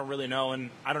format. I don't really know, and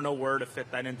I don't know where to fit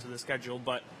that into the schedule.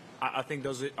 But I think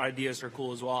those ideas are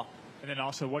cool as well. And then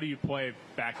also, what do you play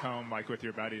back home, like with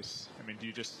your buddies? I mean, do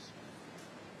you just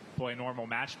play normal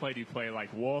match play? Do you play like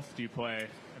Wolf? Do you play?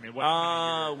 I mean,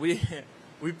 what?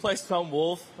 We play some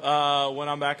Wolf when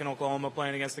I'm back in Oklahoma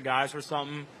playing against the guys or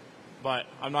something, but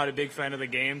I'm not a big fan of the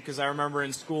game because I remember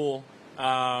in school,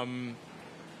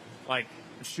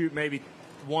 shoot maybe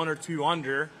 1 or 2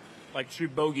 under, like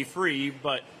shoot bogey free,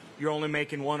 but you're only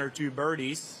making 1 or 2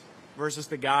 birdies, versus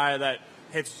the guy that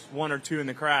hits 1 or 2 in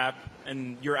the crap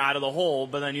and you're out of the hole,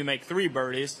 but then you make 3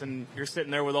 birdies and you're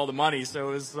sitting there with all the money. So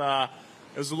it was a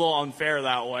little unfair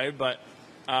that way. But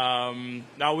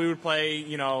now we would play,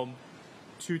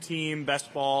 2-team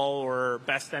best ball or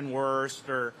best and worst,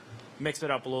 or mix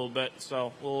it up a little bit.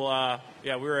 So we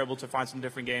were able to find some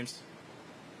different games.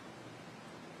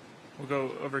 We'll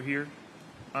go over here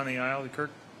on the aisle to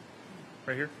Kirk,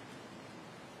 right here.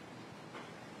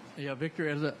 Yeah, Victor,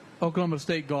 as an Oklahoma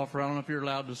State golfer, I don't know if you're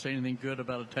allowed to say anything good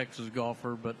about a Texas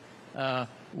golfer, but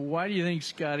why do you think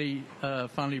Scotty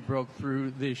finally broke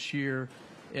through this year?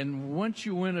 And once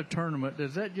you win a tournament,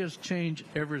 does that just change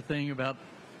everything about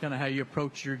kind of how you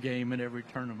approach your game in every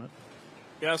tournament?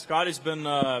 Yeah, Scotty's been,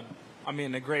 a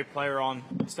great player on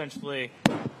essentially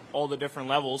all the different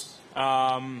levels.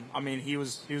 He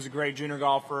was a great junior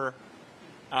golfer.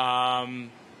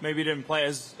 Maybe didn't play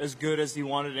as good as he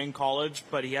wanted in college,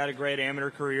 but he had a great amateur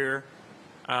career.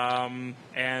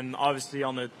 And obviously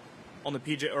on the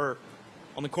PJ or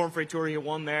on the Corn Ferry Tour, he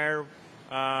won there.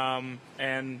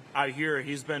 And out here,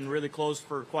 he's been really close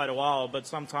for quite a while. But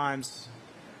sometimes,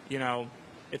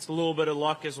 it's a little bit of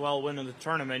luck as well winning the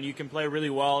tournament. You can play really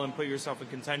well and put yourself in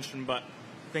contention, but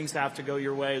things have to go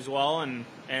your way as well. I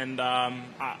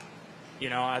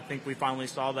think we finally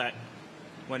saw that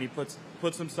when he puts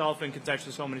himself in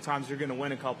contention so many times, you're going to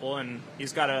win a couple, and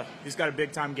he's got a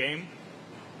big time game.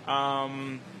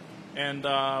 What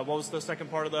was the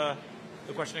second part of the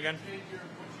question again?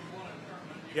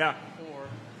 Yeah.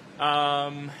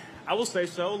 I will say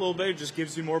so a little bit. It just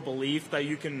gives you more belief that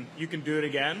you can do it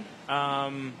again.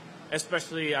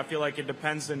 Especially, I feel like it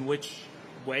depends on which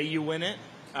way you win it.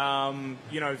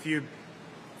 If you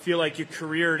feel like you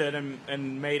careered it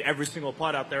and made every single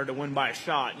putt out there to win by a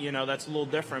shot, that's a little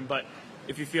different. But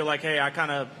if you feel like, hey, I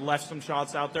kind of left some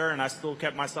shots out there and I still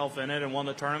kept myself in it and won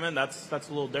the tournament, that's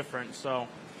a little different. So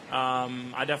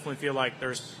I definitely feel like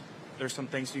there's some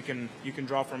things you can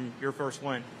draw from your first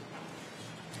win.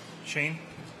 Shane?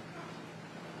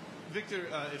 Victor,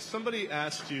 if somebody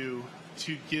asked you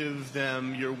to give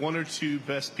them your 1 or 2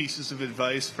 best pieces of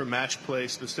advice for match play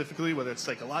specifically, whether it's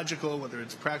psychological, whether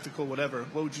it's practical, whatever,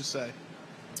 what would you say?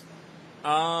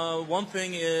 One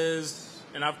thing is,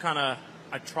 and I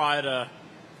try to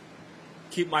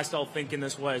keep myself thinking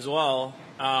this way as well,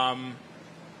 obviously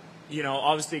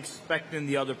expecting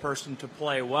the other person to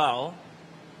play well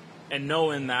and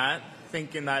knowing that,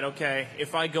 thinking that, okay,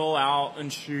 if I go out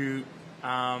and shoot,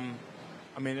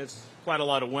 it's quite a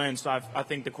lot of wind, so I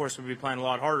think the course would be playing a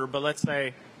lot harder. But let's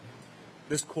say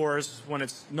this course, when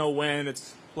it's no wind, it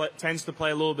tends to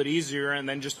play a little bit easier, and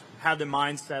then just have the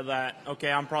mindset that,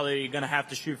 okay, I'm probably going to have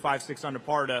to shoot 5-6 under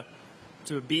par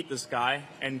to beat this guy,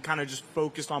 and kind of just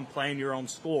focus on playing your own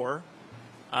score.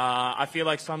 I feel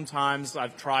like sometimes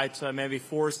I've tried to maybe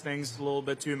force things a little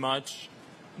bit too much,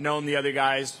 knowing the other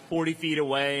guy's 40 feet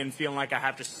away and feeling like I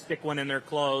have to stick one in there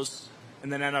close,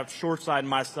 and then end up short-siding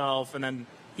myself, and then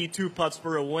he 2 putts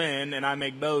for a win, and I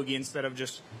make bogey instead of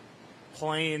just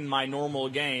playing my normal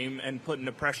game and putting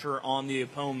the pressure on the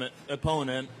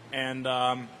opponent, and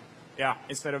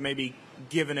instead of maybe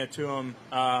giving it to him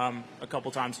a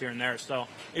couple times here and there. So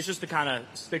it's just to kind of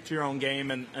stick to your own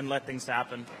game and let things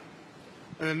happen.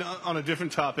 And then on a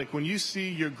different topic, when you see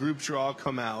your group draw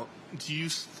come out, do you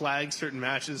flag certain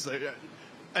matches?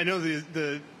 I know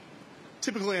the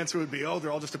typical answer would be,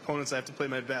 they're all just opponents, I have to play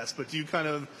my best. But do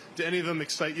any of them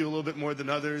excite you a little bit more than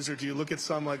others, or do you look at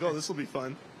some like, this will be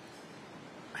fun?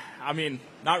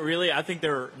 Not really. I think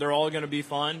they're all going to be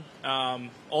fun.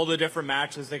 All the different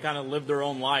matches, they kind of live their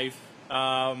own life.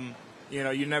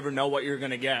 You never know what you're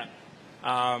going to get.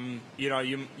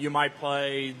 You might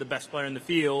play the best player in the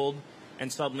field,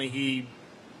 and suddenly he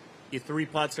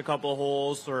 3-putts a couple of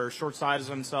holes or short-sides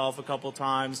himself a couple of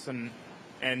times, and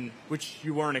which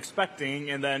you weren't expecting.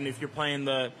 And then if you're playing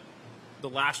the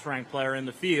last ranked player in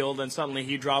the field, and suddenly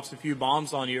he drops a few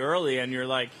bombs on you early, and you're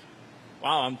like,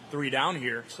 wow, I'm 3 down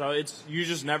here. So you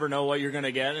just never know what you're going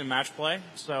to get in match play.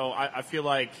 So I feel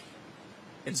like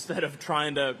instead of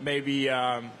trying to maybe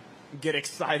get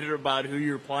excited about who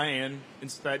you're playing,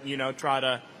 instead, try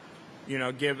to,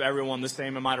 give everyone the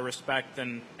same amount of respect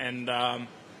and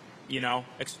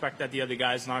expect that the other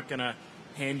guy's not going to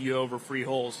hand you over free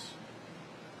holes.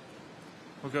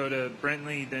 We'll go to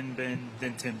Brentley, then Ben,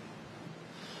 then Tim.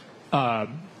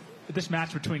 This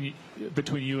match between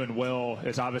you and Will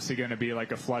is obviously going to be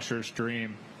like a flusher's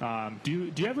dream.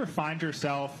 Do you ever find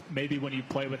yourself, maybe when you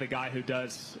play with a guy who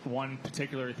does one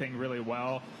particular thing really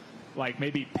well, like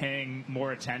maybe paying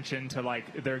more attention to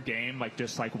like their game, like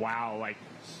just like, wow, like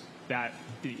that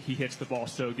he hits the ball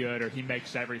so good or he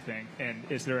makes everything? And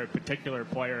is there a particular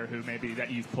player who maybe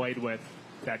that you've played with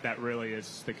that really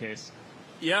is the case?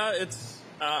 Yeah, it's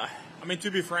I mean,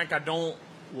 to be frank, I don't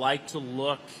like to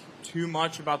look too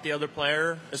much about the other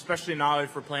player, especially now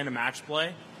if we're playing a match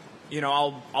play. You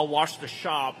know, I'll watch the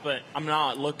shot, but I'm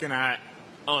not looking at,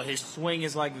 oh, his swing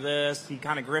is like this, he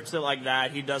kind of grips it like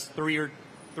that, he does three or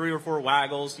four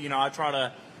waggles. You know, I try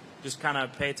to just kind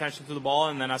of pay attention to the ball,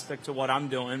 and then I stick to what I'm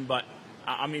doing. But,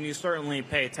 I mean, you certainly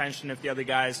pay attention if the other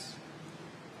guy's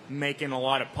making a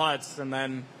lot of putts, and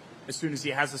then as soon as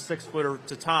he has a 6-footer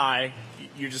to tie,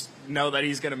 you just know that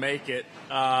he's going to make it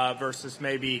versus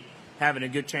maybe having a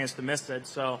good chance to miss it.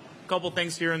 So a couple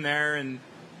things here and there, and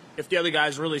if the other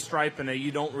guy's really striping it,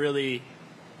 you don't really,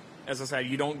 as I said,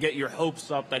 you don't get your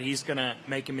hopes up that he's going to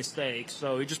make a mistake.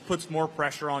 So it just puts more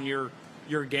pressure on your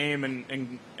game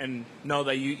and know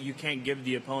that you can't give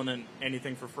the opponent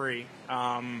anything for free.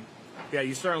 Yeah,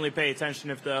 you certainly pay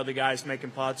attention if the other guy's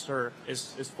making putts or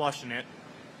is flushing it.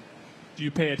 Do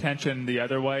you pay attention the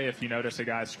other way if you notice a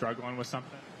guy's struggling with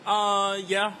something?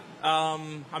 Yeah.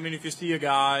 I mean, if you see a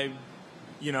guy,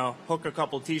 you know, hook a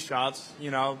couple tee shots,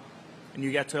 you know, and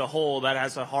you get to a hole that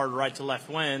has a hard right to left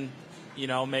wind, you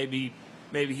know, maybe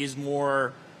he's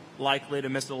more likely to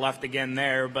miss the left again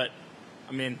there. But,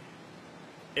 I mean,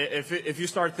 if you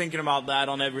start thinking about that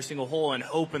on every single hole and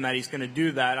hoping that he's going to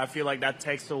do that, I feel like that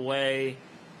takes away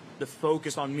the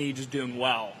focus on me just doing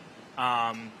well.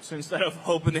 So instead of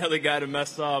hoping the other guy to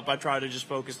mess up, I try to just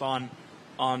focus on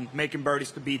making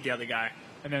birdies to beat the other guy.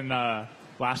 And then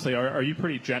lastly, are you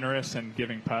pretty generous in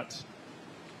giving putts?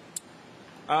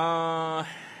 I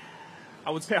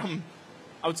would say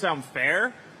I'm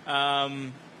fair.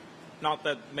 Not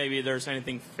that maybe there's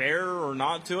anything fair or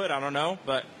not to it. I don't know,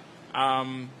 but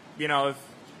you know,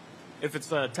 if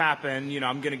it's a tap in, you know,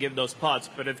 I'm going to give those putts.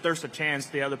 But if there's a chance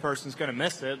the other person's going to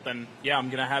miss it, then yeah, I'm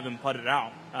going to have him putt it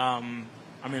out. I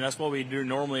mean, that's what we do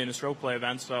normally in a stroke play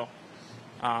event. So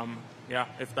yeah,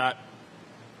 if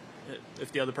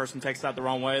the other person takes that the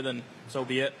wrong way, then so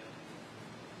be it.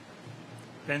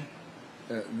 Ben?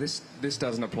 This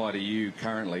doesn't apply to you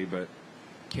currently, but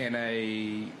can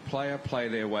a player play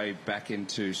their way back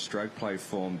into stroke play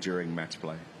form during match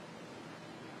play?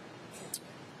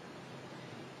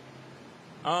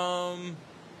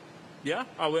 Yeah,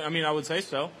 I mean, I would say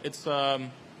so. It's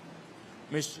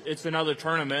another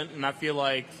tournament, and I feel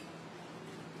like,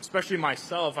 especially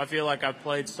myself, I feel like I've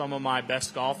played some of my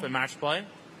best golf in match play,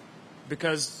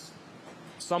 because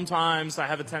sometimes I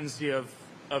have a tendency of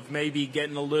maybe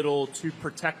getting a little too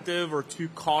protective or too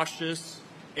cautious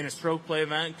in a stroke play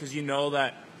event, because you know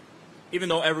that even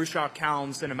though every shot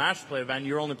counts in a match play event,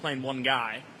 you're only playing one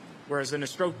guy. Whereas in a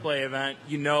stroke play event,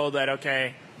 you know that,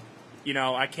 okay, you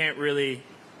know, I can't really,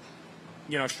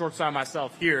 you know, short side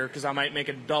myself here because I might make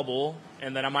a double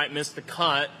and then I might miss the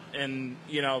cut, and,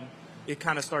 you know, it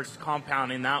kind of starts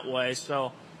compounding that way.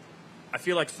 So I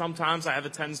feel like sometimes I have a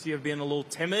tendency of being a little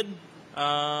timid.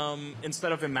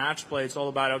 Instead of in match play, it's all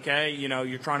about, okay, you know,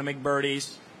 you're trying to make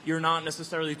birdies. You're not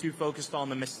necessarily too focused on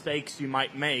the mistakes you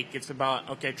might make. It's about,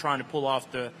 okay, trying to pull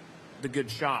off the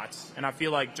good shots. And I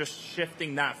feel like just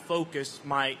shifting that focus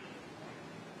might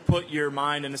put your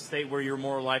mind in a state where you're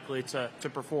more likely to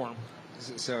perform.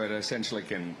 So it essentially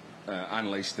can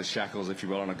unleash the shackles, if you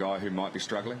will, on a guy who might be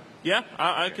struggling? Yeah,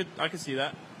 I could see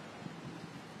that.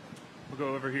 We'll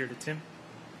go over here to Tim.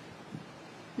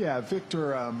 Yeah,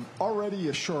 Victor, already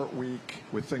a short week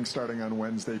with things starting on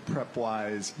Wednesday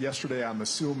prep-wise. Yesterday, I'm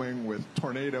assuming, with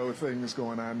tornado things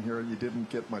going on here, you didn't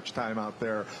get much time out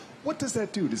there. What does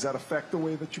that do? Does that affect the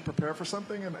way that you prepare for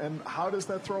something? And how does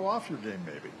that throw off your game,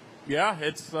 maybe? Yeah,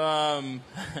 it's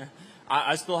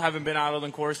I still haven't been out on the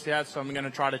course yet, so I'm going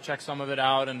to try to check some of it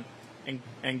out and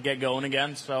get going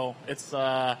again. So it's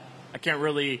I can't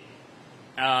really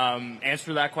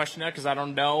answer that question yet because I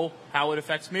don't know how it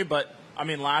affects me. But, I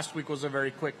mean, last week was a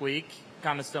very quick week,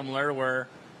 kind of similar, where,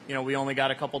 you know, we only got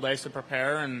a couple days to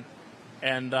prepare.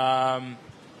 And I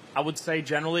would say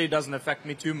generally it doesn't affect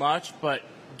me too much. But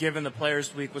given the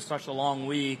Players' Week was such a long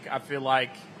week, I feel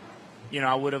like, you know,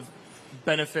 I would have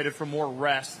benefited from more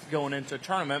rest going into a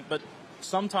tournament. But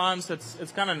sometimes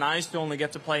it's kind of nice to only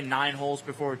get to play 9 holes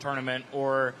before a tournament,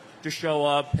 or to show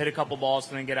up, hit a couple balls,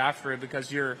 and then get after it,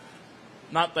 because you're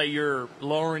not that you're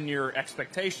lowering your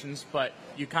expectations, but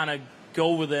you kind of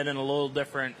go with it in a little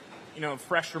different, you know,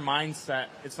 fresher mindset.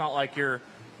 It's not like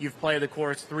you've played the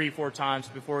course 3-4 times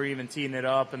before even teeing it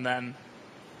up, and then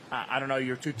I don't know,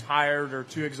 you're too tired or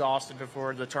too exhausted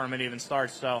before the tournament even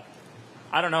starts. So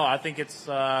I don't know. I think it's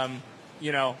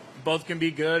you know, both can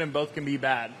be good and both can be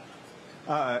bad.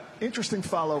 Interesting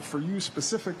follow for you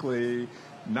specifically.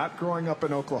 not growing up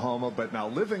in Oklahoma, but now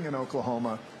living in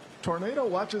Oklahoma, tornado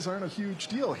watches aren't a huge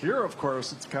deal. Here, of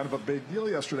course, it's kind of a big deal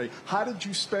yesterday. How did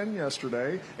you spend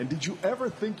yesterday? And did you ever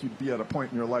think you'd be at a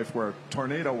point in your life where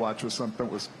tornado watch was something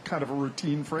that was kind of a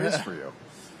routine phrase for you?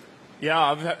 Yeah,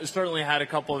 I've certainly had a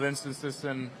couple of instances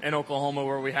in Oklahoma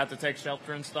where we had to take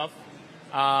shelter and stuff.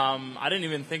 I didn't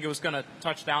even think it was going to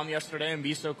touch down yesterday and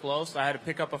be so close. I had to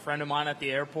pick up a friend of mine at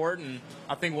the airport, and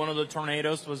I think one of the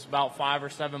tornadoes was about 5 or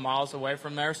 7 miles away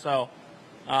from there. So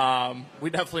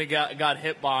we definitely got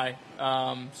hit by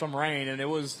some rain, and it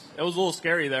was a little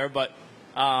scary there. But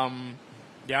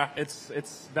yeah,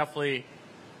 it's definitely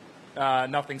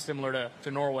nothing similar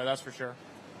to Norway, that's for sure.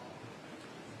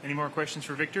 Any more questions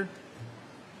for Victor?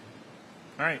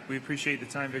 All right, we appreciate the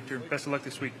time, Victor. Best of luck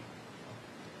this week.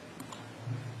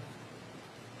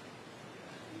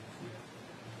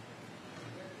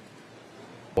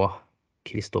 Og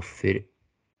Kristoffer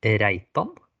Reitan.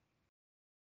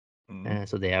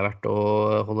 Så det er verdt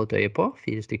å holde et øye på.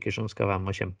 4 stykker som skal være med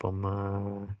og kjempe om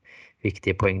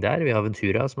viktige poeng der. Vi har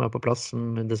Ventura som er på plass,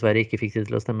 som dessverre ikke fikk det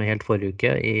til å stemme helt forrige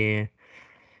uke i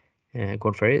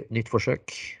Corn Ferry. Nytt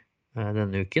forsøk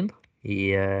denne uken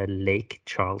i Lake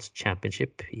Charles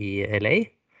Championship i LA.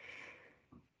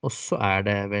 Og så er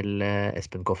det vel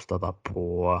Espen Kofstad da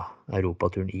på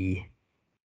Europaturen i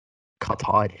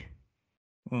Qatar.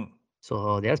 Så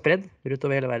de er spredd rundt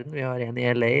over hele verden. Vi har en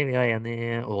i LA, vi har en i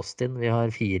Austin, vi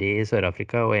har 4 i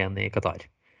Sør-Afrika og en i Qatar.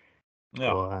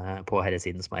 På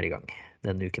herresiden som er i gang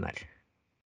denne uken her.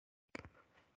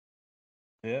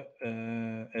 Det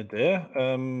er det.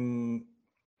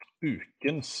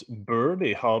 Ukens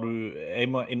birdie har du... Jeg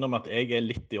må innrømme at jeg er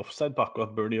litt i offside på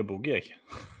akkurat birdie og boogie, jeg.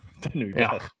 Denne uken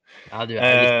her. Ja, du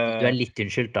er litt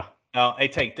unnskyldt da. Ja,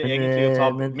 jeg tenkte egentlig å ta...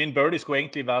 Min birdie skulle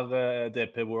egentlig være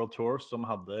DP World Tour, som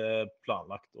hadde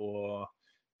planlagt å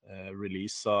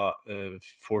release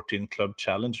 14 Club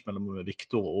Challenge mellom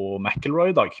Victor og McIlroy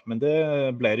i dag, men det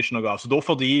ble det ikke noe av. Så da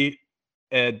får de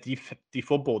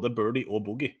får både birdie og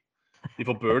boogie. De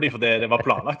får birdie fordi det var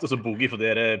planlagt, og så boogie fordi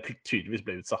det tydeligvis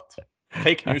ble utsatt.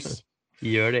 Fake news.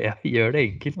 Gjør det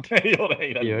enkelt. Gjør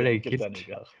det enkelt denne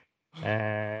uka her.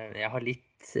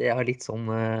 Jeg har litt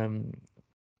sånn...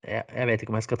 Jeg vet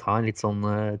ikke om jeg skal ta en litt sånn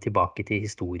tilbake til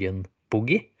historien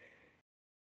boogie,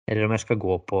 eller om jeg skal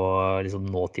gå på liksom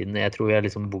nåtiden. Jeg tror jeg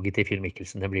liksom boogie til Phil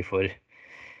Mickelson, det blir for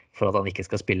at han ikke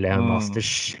skal spille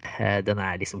Masters. Den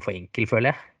er liksom for enkel, føler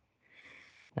jeg.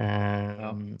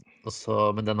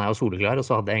 Men den er jo soleklar, og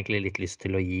så hadde jeg egentlig litt lyst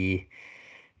til å gi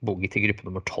boogie til gruppe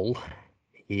nummer 12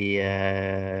 i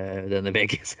denne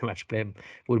BGC matchplay,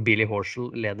 hvor Billy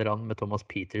Horschel leder an med Thomas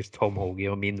Peters, Tom Hoge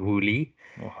og Min Woo Lee.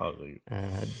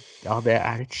 Ja, det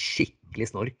er et skikkelig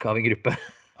snork av en gruppe.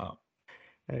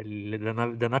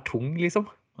 Den er tung, liksom.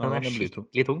 Den er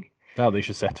skikkelig tung. Det hadde jeg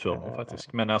ikke sett før nå,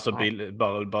 faktisk. Men altså,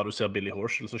 bare du ser Billy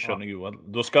Horschel, så skjønner jeg jo at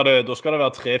da skal det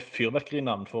være 3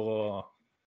 fyrverkerinavn for å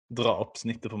dra opp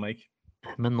snittet for meg.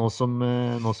 Men nå som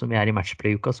vi er i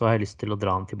matchplay-uka, så har jeg lyst til å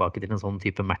dra den tilbake til en sånn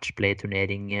type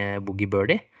matchplay-turnering Boogie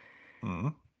Birdie.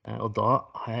 Og da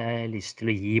har jeg lyst til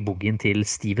å gi boogien til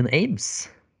Steven Ames.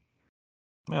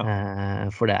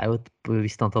 For det er jo et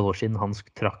visst antall år siden han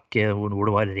trakk hvor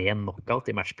det var ren knockout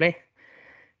i matchplay,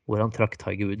 hvor han trakk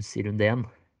Tiger Woods i runde 1,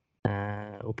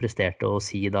 og presterte å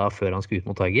si da, før han skulle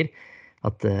ut mot Tiger,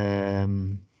 at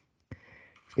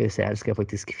skal vi se her, skal jeg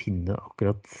faktisk finne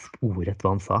akkurat ordrett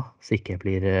hva han sa, så ikke jeg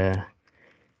blir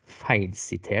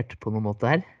feilsitert på noen måte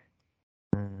her.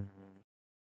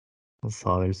 Han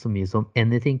sa vel så mye som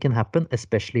 "Anything can happen,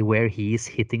 especially where he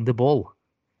is hitting the ball",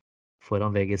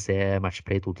 foran VGC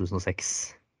Matchplay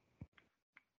 2006.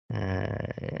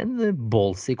 En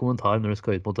ballsy kommentar når du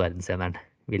skal ut mot verdenseneren,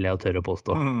 vil jeg jo tørre å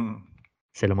påstå.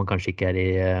 Selv om man kanskje ikke er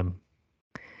i...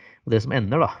 Og det som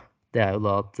ender da, det er jo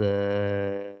da at...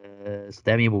 Så det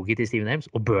er mye boogie til Steven Ames,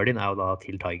 og birdien er jo da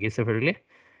til Tiger selvfølgelig,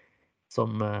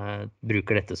 som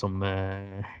bruker dette som...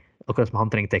 akkurat som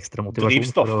han trengte ekstra motivasjon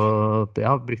for å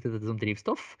brukte dette som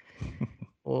drivstoff,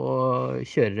 og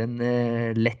kjører en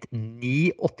lett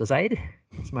 9-8-seier,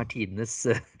 som er tidenes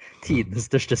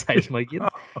største seiersmargin.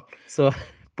 Så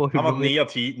på han var 9 av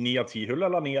 10 hull,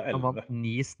 eller 9 av 11? Han var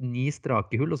 9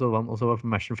 strake hull, og så var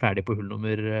matchen ferdig på hull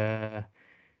nummer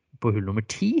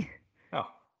 10.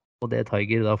 Og det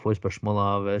Tiger da får spørsmål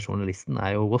av journalisten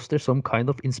er jo, "Was there some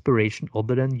kind of inspiration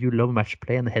other than you love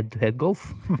matchplay and head-to-head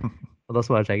golf?" Og da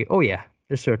svarer Tiger, "Oh yeah,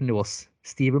 there certainly was.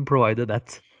 Steven provided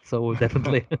that, so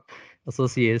definitely." Og så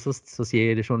sier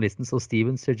journalisten, "So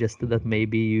Steven suggested that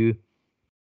maybe you..."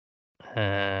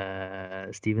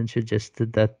 Steven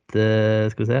suggested that,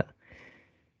 skal vi se,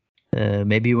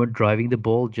 "maybe you were driving the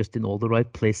ball just in all the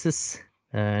right places.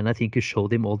 And I think you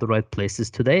showed him all the right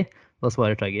places today. Da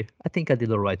svarer Tiger, I think I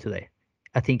did all right today.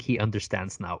 I think he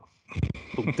understands now.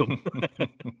 Punktum.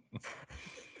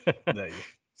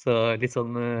 Så litt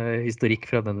sånn historikk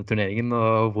fra denne turneringen,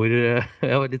 og hvor jeg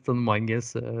var litt sånn mind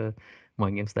games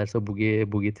der, så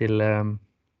boogie til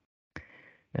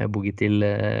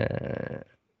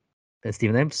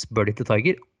Steven Ames, birdie til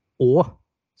Tiger, og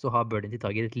så har birdie til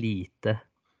Tiger et lite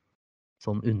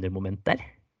sånn undermoment der.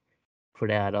 For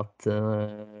det at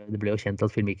det ble jo kjent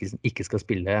at Phil Mickelson ikke skal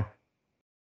spille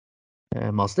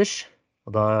Masters,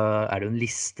 og da det jo en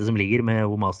liste som ligger med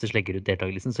hvor Masters legger ut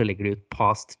deltakelsen, så legger de ut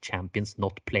Past Champions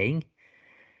Not Playing.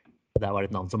 Og der var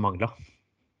det et navn som manglet.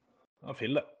 Ja,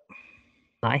 Phil det.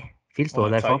 Nei, Phil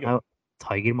står der for.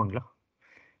 Tiger manglet.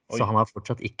 Så han har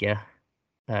fortsatt ikke,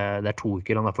 det 2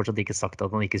 uker, han har fortsatt ikke sagt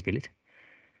at han ikke spiller.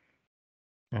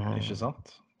 Ikke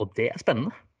sant? Og det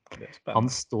spennende. Han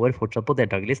står fortsatt på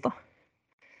deltakerlista.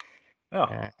 Ja.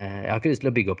 Jeg har ikke lyst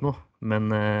til å bygge opp noe, men...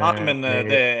 Nei, men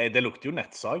det lukter jo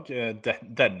nettsag.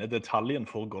 Denne detaljen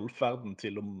får golfverden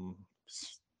til å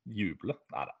juble.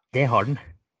 Neida. Det har den.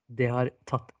 Det har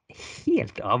tatt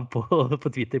helt av på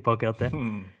Twitter på akkurat det.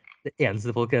 Det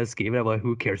eneste folk jeg skriver bare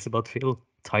who cares about Phil?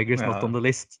 Tiger's not on the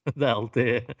list. Det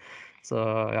alltid... Så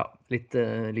ja, litt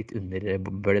under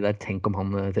birdie der. Tenk om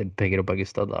han peker opp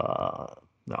Augusta, da...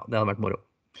 Ja, det hadde vært moro.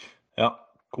 Ja,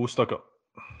 kos dere.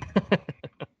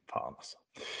 Faen, altså.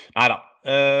 Neida,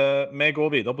 vi går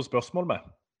videre på spørsmål med.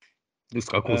 Du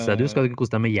skal kose deg. Du skal ikke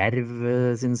kose deg med Jerv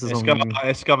sin sesong.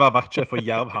 Jeg skal være vaktsjef for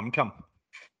Jerv HamKam.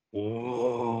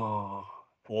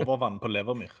 Overvann på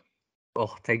Levermyr.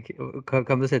 Tenk,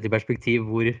 kan du sette i perspektiv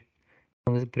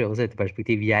kan du prøve å sette i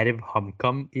perspektiv Jerv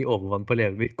HamKam i overvann på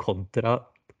Levermyr kontra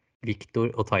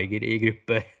Victor og Tiger i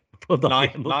gruppe på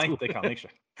dag 1 og 2? Nei, det kan jeg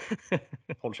ikke.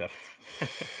 Hold kjeft.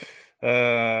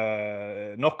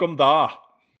 Nok om da.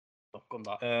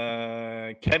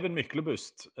 Kevin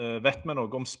Myklebust, vet vi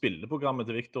noe om spilleprogrammet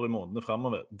til Victor i månedene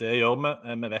fremover? Det gjør vi.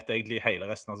 Vi vet egentlig hele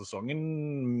resten av sesongen,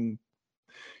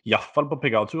 i hvert fall på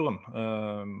PGA-turen,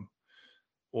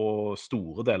 og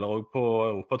store deler også på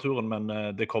Europaturen, men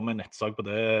det kommer en nettsak på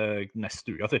det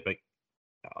neste uke, tipper jeg.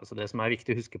 Ja, altså det som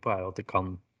viktig å huske på jo at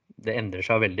det endrer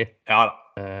seg veldig. Ja da,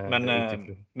 men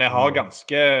vi har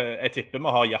jeg tipper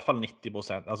vi har i hvert fall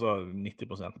 90%, altså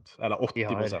 90%, eller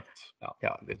 80%.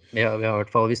 Ja, vi har i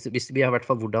hvert fall, vi har i hvert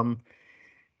fall hvordan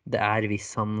det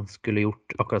hvis han skulle gjort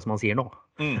akkurat som han sier nå.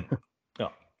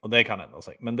 Ja, og det kan endre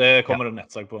seg, men det kommer det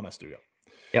nettsak på neste uke.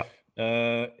 Ja.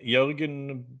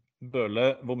 Jørgen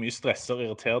Bøhle, hvor mye stresser og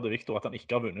irriterer det Victor at han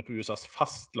ikke har vunnet på USAs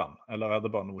fastland, eller det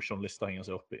bare noe journalister henger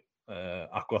seg opp i?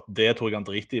 Akkurat det tror jeg han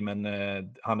driter i, men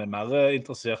han mer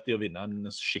interessert i å vinne en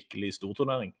skikkelig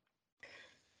storturnering.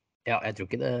 Ja, jeg tror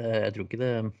ikke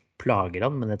det plager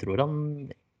han, men jeg tror han,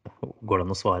 går det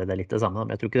an å svare det litt det samme,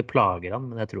 men jeg tror ikke det plager han,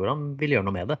 men jeg tror han vil gjøre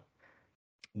noe med det.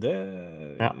 Det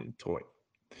tror jeg.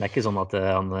 Det ikke sånn at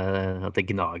det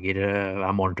gnager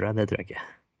hver morgen, tror jeg, det tror jeg ikke.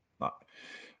 Nei.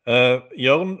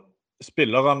 Jørn,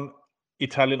 spiller han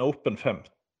Italian Open 15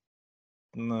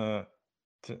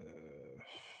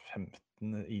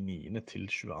 i 9. til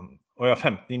 22. Ja,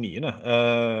 15 i 9.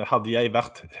 Hadde jeg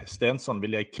vært Stensson,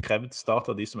 ville jeg krevd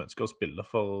start av de som ønsker å spille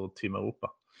for Team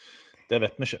Europa. Det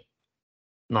vet vi ikke.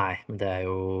 Nei, men det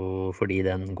jo fordi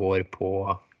den går på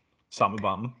samme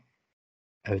banen.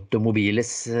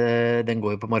 Automobiles, den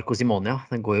går jo på Marco Simonia,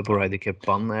 den går jo på Ryder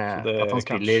Cup-banen.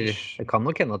 Det kan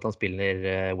nok hende at han spiller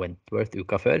Wentworth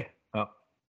uka før. Ja.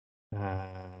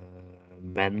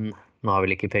 Men nå har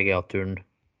vel ikke PGA-turen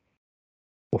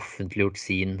offentliggjort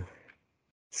sin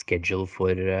schedule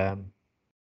for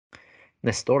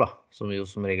neste år da, som jo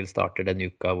som regel starter den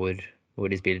uka hvor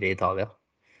de spiller i Italia.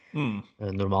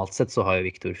 Normalt sett så har jo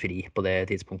Victor fri på det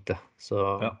tidspunktet,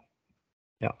 så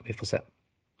ja, vi får se.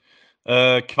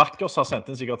 Kvartkers har sendt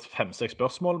inn sikkert 5-6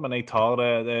 spørsmål, men jeg tar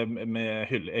det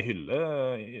med jeg hyller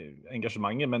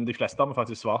engasjementet, men de fleste har vi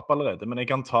faktisk svart på allerede. Men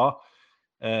jeg kan ta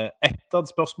et av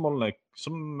spørsmålene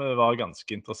som var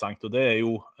ganske interessant, og det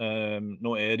jo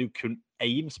nå det jo kun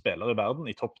 1 spiller i verden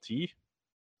i topp 10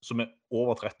 som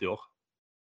over 30 år.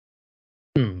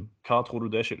 Hva tror du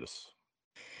det skyldes?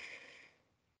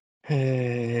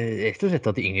 Rett og slett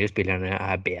at de yngre spillerne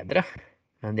bedre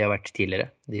enn de har vært tidligere.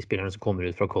 De spillerne som kommer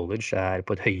ut fra college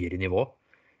på et høyere nivå.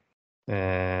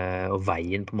 Og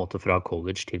veien på en måte fra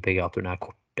college til PGA-turen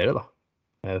kortere da.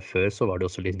 Før så var det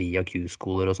også litt via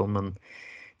Q-skoler og sånn, men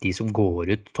de som går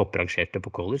ut topprangerte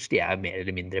på college, de mer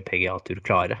eller mindre PGA-tur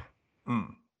klare.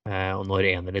 Og når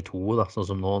 1 eller 2 da, sånn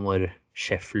som nå, når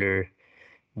Scheffler,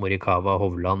 Morikawa,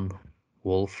 Hovland,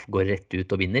 Wolf går rett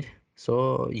ut og vinner, så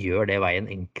gjør det veien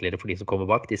enklere for de som kommer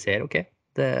bak. De ser, ok,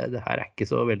 Det her ikke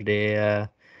så veldig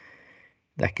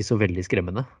det ikke så veldig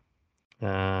skremmende.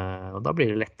 Og da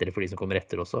blir det lettere for de som kommer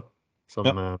etter også, som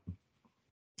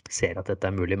ser at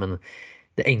dette mulig. Men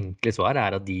det enkle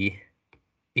svaret at de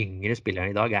yngre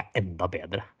spillerne i dag enda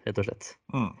bedre, rett og slett.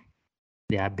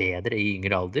 De bedre i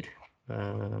yngre alder,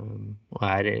 og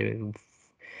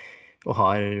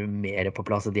har mer på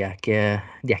plass. De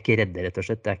ikke redde, rett og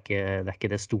slett. Det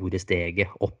ikke det store steget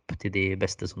opp til de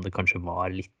beste som det kanskje var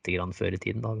litt grann før i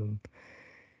tiden.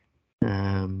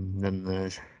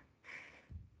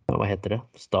 Hva heter det?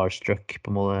 Starstruck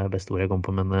på måte beste ordet jeg kom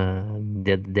på, men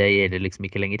det gjelder liksom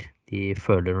ikke lenger. De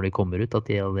føler når de kommer ut at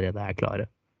de allerede klare.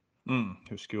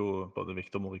 Husker jo både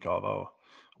Victor Morikawa og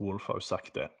Wolf har jo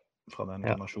sagt det fra den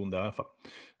generasjonen der i hvert fall.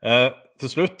 Til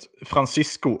slutt,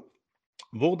 Francisco.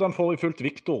 Hvordan får vi fulgt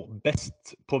Victor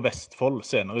best på Vestfold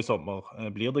senere i sommer?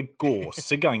 Blir det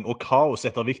gåsegang og kaos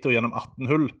etter Victor gjennom 18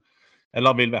 hull?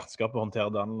 Eller vil vertskapet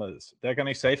håndtere det annerledes? Det kan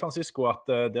jeg si, Francisco, at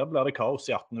der blir det kaos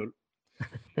i 18 hull.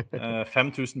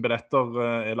 5000 billetter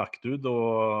lagt ut,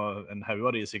 og en haug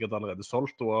av de sikkert allerede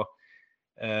solgt, og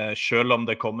selv om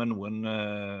det kommer noen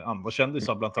andre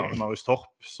kjendiser, blant annet Marius Torp,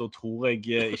 så tror jeg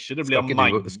ikke det blir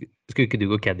Skulle ikke du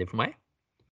gå caddy for meg?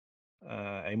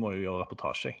 Jeg må jo gjøre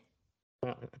reportasje.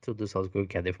 Ja, jeg trodde du sa du skulle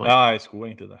gå caddy for meg. Ja, jeg skulle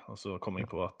egentlig det, og så kom jeg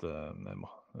på at jeg må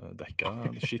dekke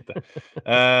shit.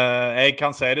 Jeg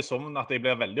kan si det som at jeg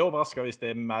blir veldig overrasket hvis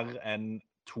det mer enn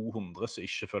 200 som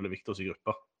ikke følger Victors i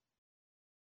gruppa.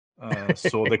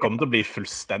 Så det kommer til å bli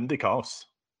fullstendig kaos.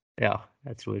 Ja,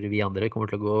 jeg tror vi andre kommer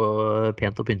til å gå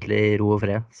pent og pyntelig i ro og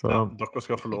fred. Så... Ja, dere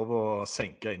skal få lov å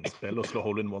senke innspill og slå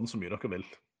hole-in-one så mye dere vil.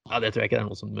 Ja, det tror jeg ikke det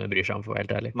noen som bryr seg om, for å være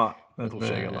helt ærlig. Nei, det tror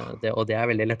ikke jeg heller. Og det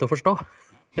veldig lett å forstå.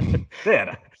 Det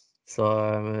det. Så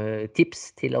tips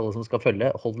til alle som skal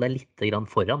følge, hold deg litt grann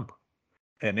foran.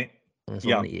 Enig.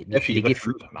 Sånn,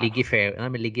 ligg i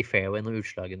fairway når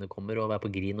utslagene kommer, og vær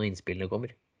på green når innspillene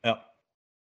kommer. Ja.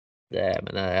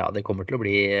 Men det kommer til å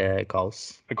bli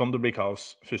kaos. Det kommer til å bli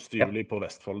kaos 1. juli på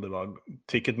Vestfold. Det var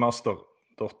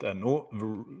ticketmaster.no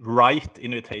Right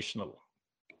Invitational.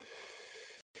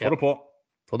 Få det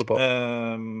på.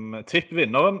 Tipp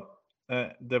vinneren.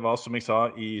 Det var som jeg sa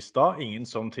i stad, ingen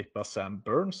som tippet Sam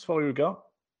Burns forrige uke.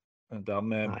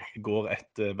 Dermed går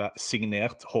et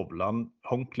signert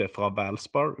Hovland-håndkle fra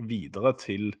Valspar videre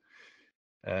til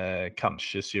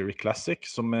kanskje Siri Classic,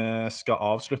 som vi skal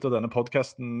avslutte denne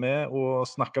podcasten med å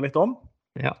snakke litt om.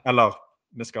 Ja. Eller,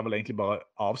 vi skal vel egentlig bare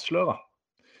avsløre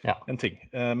en ting.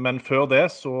 Men før det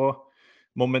så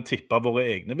må vi tippe våre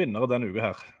egne vinnere denne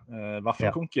uka her.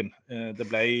 Vaffelkonken. Det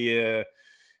ble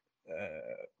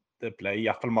i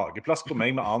hvert fall mageplask på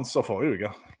meg med Ansar forrige uke.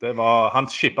 Han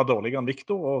skippet dårligere enn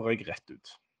Victor og røg rett ut.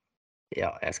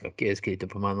 Ja, jeg skal ikke skryte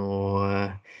på meg noe.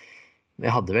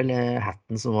 Jeg hadde vel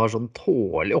hatten som var sånn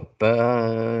tålig oppe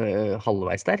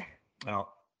halvveis der. Ja.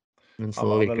 Men så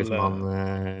virker det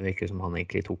som han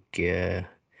egentlig tok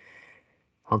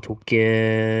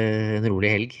en rolig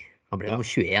helg. Han ble nummer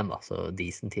 21 da, så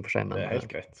decent i for seg. Men det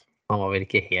helt greit. Han var vel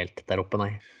ikke helt der oppe,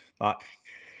 nei.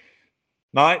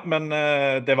 Nei, men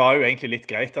det var jo egentlig litt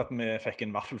greit at vi fikk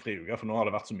en vaffelfri uke, for nå har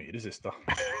det vært så mye det siste.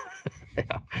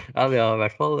 Ja, vi har i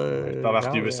hvert fall... Det har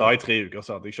vært i USA i 3 uker,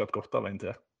 så hadde jeg ikke hatt godt av en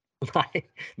til. Nei.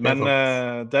 Men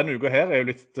denne uka her jo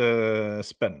litt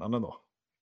spennende nå.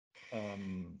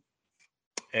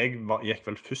 Jeg gikk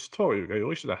vel først forrige uke,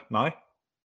 gjorde jeg ikke det? Nei?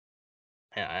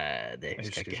 Ja, det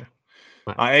husker jeg ikke.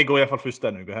 Nei, jeg går i hvert fall først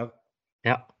denne uka her.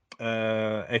 Ja.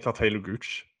 Jeg tar Taylor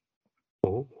Gooch.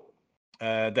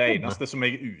 Det eneste som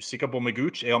jeg usikker på med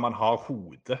Gooch om han har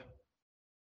hodet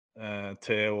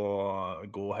til å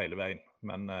gå hele veien.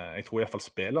 Men jeg tror i hvert fall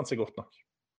spiller han seg godt nok.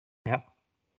 Ja.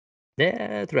 Det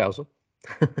tror jeg også.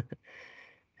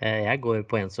 Jeg går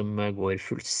på en som går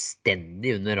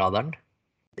fullstendig under radaren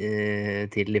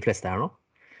til de fleste her nå.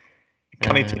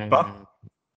 Kan jeg tippe?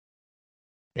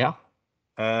 Ja.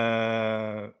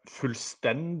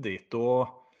 Fullstendig, da...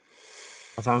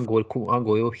 Altså han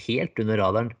går jo helt under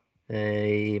radaren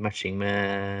i matching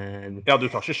med... Ja, du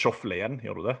tar ikke Schauffele igjen,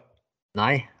 gjør du det?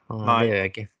 Nei, det gjør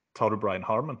jeg ikke. Tar du Brian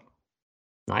Harman?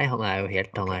 Nei, han jo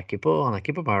helt, han ikke på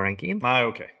power-rankingen. Nei,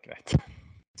 ok, greit.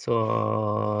 Så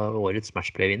årets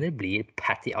matchplay-vinner blir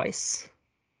Patty Ice.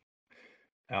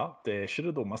 Ja, det ikke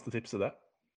det dummeste tipset det.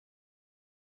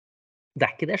 Det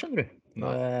ikke det, skjønner du.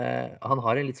 Han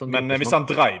har en litt sånn... Men hvis han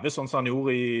driver sånn som han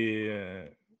gjorde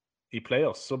i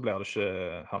Players, så blir det ikke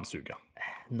hans uke.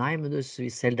 Nei, men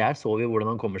selv der så vi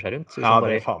hvordan han kommer seg rundt. Så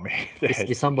det faen meg.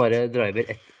 Hvis han bare driver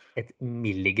et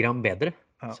milligram bedre,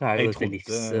 så det jo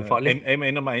livsfarlig. Jeg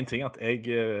mener med en ting at jeg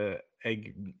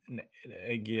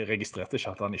registrerte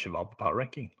ikke at han ikke var på power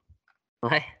ranking.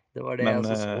 Nei, det var det jeg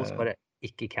også så bare.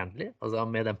 ikke Cantley. Altså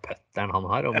med den putteren han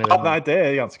har. Og med Nei,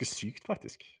 det ganske sykt,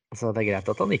 faktisk. Altså, det greit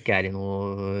at han ikke i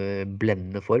noe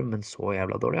blendende form, men så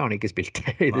jævla dårlig har han ikke spilt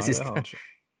i det siste.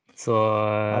 Så,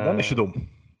 nei, den ikke dum.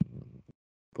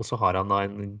 Og så har han da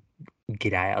en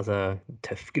grei, altså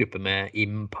tøff gruppe med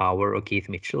Im Power og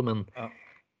Keith Mitchell, men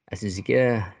jeg synes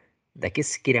ikke, det ikke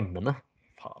skremmende.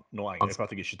 Faen, nå angrer jeg på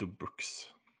at jeg ikke tok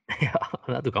Brooks. Ja,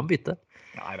 du kan bytte.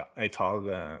 Neida, jeg tar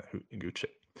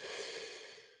Gucci.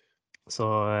 Så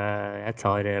jeg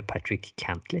tar Patrick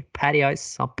Cantley. Patty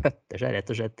Ice, han pøtter seg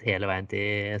rett og slett hele veien til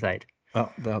seier. Ja,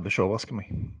 det hadde ikke overrasket meg.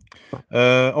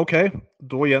 Ok,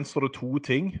 da gjenstår det 2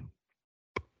 ting.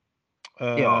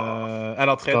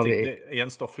 Eller 3 ting. Det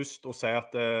gjenstår først å si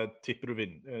at tipper du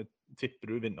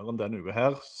vinneren denne uke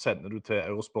her, sender du til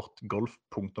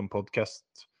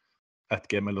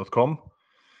eurosportgolf.podcast@gmail.com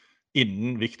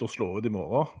innen Victor slår ut i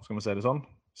morgen, skal vi si det sånn,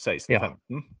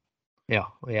 16-15. Ja,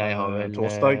 og jeg har vel...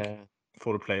 Torsdag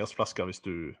får du Players-flasker hvis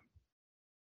du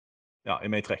er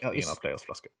med i trekningen av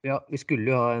Players-flasker. Ja, vi skulle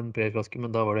jo ha en Players-flaske,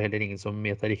 men da var det heller ingen som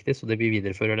gjettet riktig, så det vi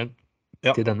viderefører den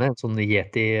til denne, sånn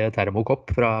Yeti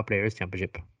Thermokopp fra Players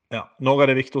Championship. Ja, når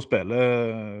det Victor spiller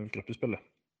gruppespillet?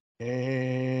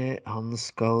 Han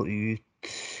skal ut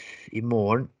i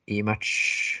morgen i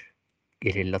match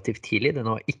relativt tidlig.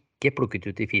 Den var ikke plukket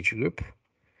ut i feature group.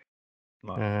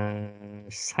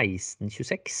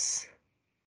 16:26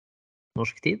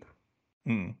 norsk tid.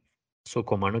 Så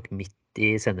kommer han nok midt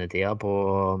i sendetida på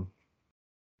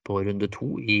runde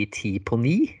 2 i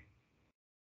 10:09.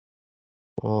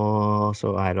 Og så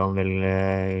han vel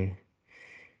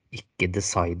ikke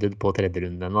decided på tredje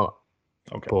runden ennå da.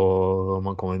 På om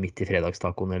han kommer midt i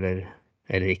fredagstakoen eller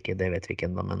ikke, det vet vi ikke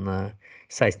enda, men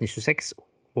 16:26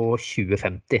 og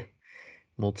 20:50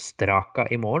 mot Straka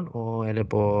i morgen, eller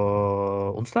på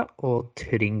onsdag, og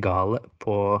Tringale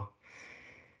på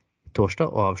torsdag,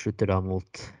 og avslutter da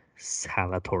mot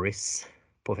Salatoris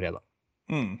på fredag.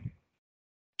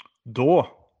 Da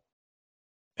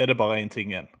det bare en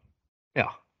ting igjen. Ja.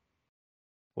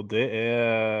 Og det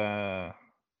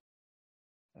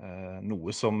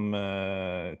noe som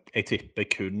jeg tipper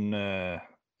kun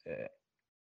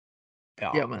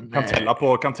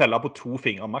kan telle på 2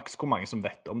 fingre maks. Hvor mange som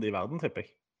vet om det i verden, tipper jeg?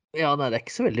 Ja, nei, det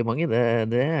ikke så veldig mange,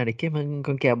 det det ikke, men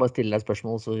kan ikke jeg bare stille deg et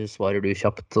spørsmål, så svarer du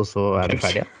kjapt, og så vi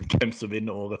ferdige? Hvem som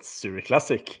vinner årets Zurich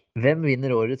Classic? Hvem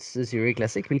vinner årets Zurich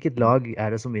Classic? Hvilket lag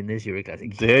det som vinner Zurich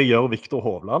Classic? Det gjør Victor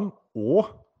Hovland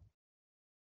og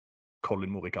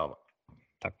Colin Morikawa.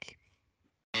 Takk.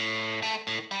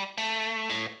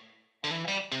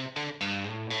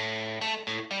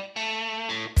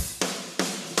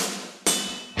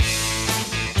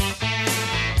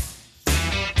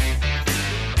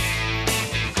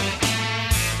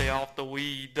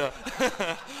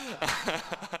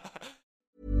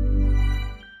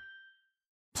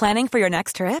 Planning for your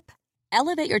next trip?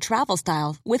 Elevate your travel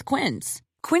style with Quince.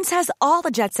 Quince has all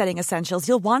the jet-setting essentials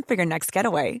you'll want for your next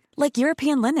getaway, like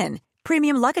European linen,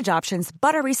 premium luggage options,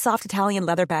 buttery soft Italian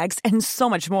leather bags, and so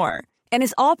much more. And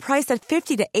is all priced at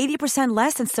 50 to 80%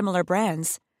 less than similar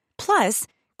brands. Plus,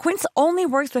 Quince only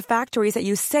works with factories that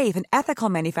use safe and ethical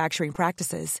manufacturing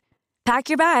practices. Pack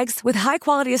your bags with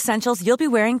high-quality essentials you'll be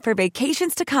wearing for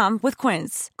vacations to come with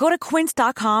Quince. Go to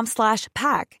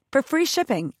quince.com/pack for free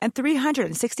shipping and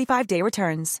 365-day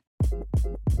returns.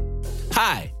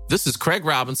 Hi, this is Craig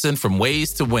Robinson from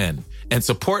Ways to Win, and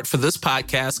support for this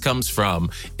podcast comes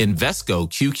from Invesco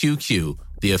QQQ,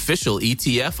 the official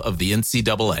ETF of the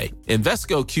NCAA.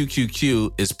 Invesco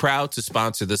QQQ is proud to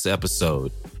sponsor this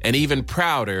episode, and even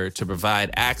prouder to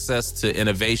provide access to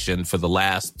innovation for the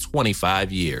last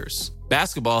 25 years.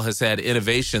 Basketball has had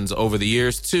innovations over the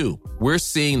years, too. We're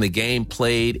seeing the game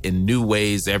played in new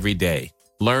ways every day.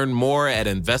 Learn more at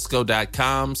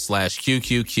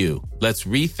Invesco.com/QQQ. Let's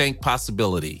rethink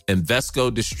possibility. Invesco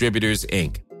Distributors,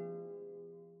 Inc.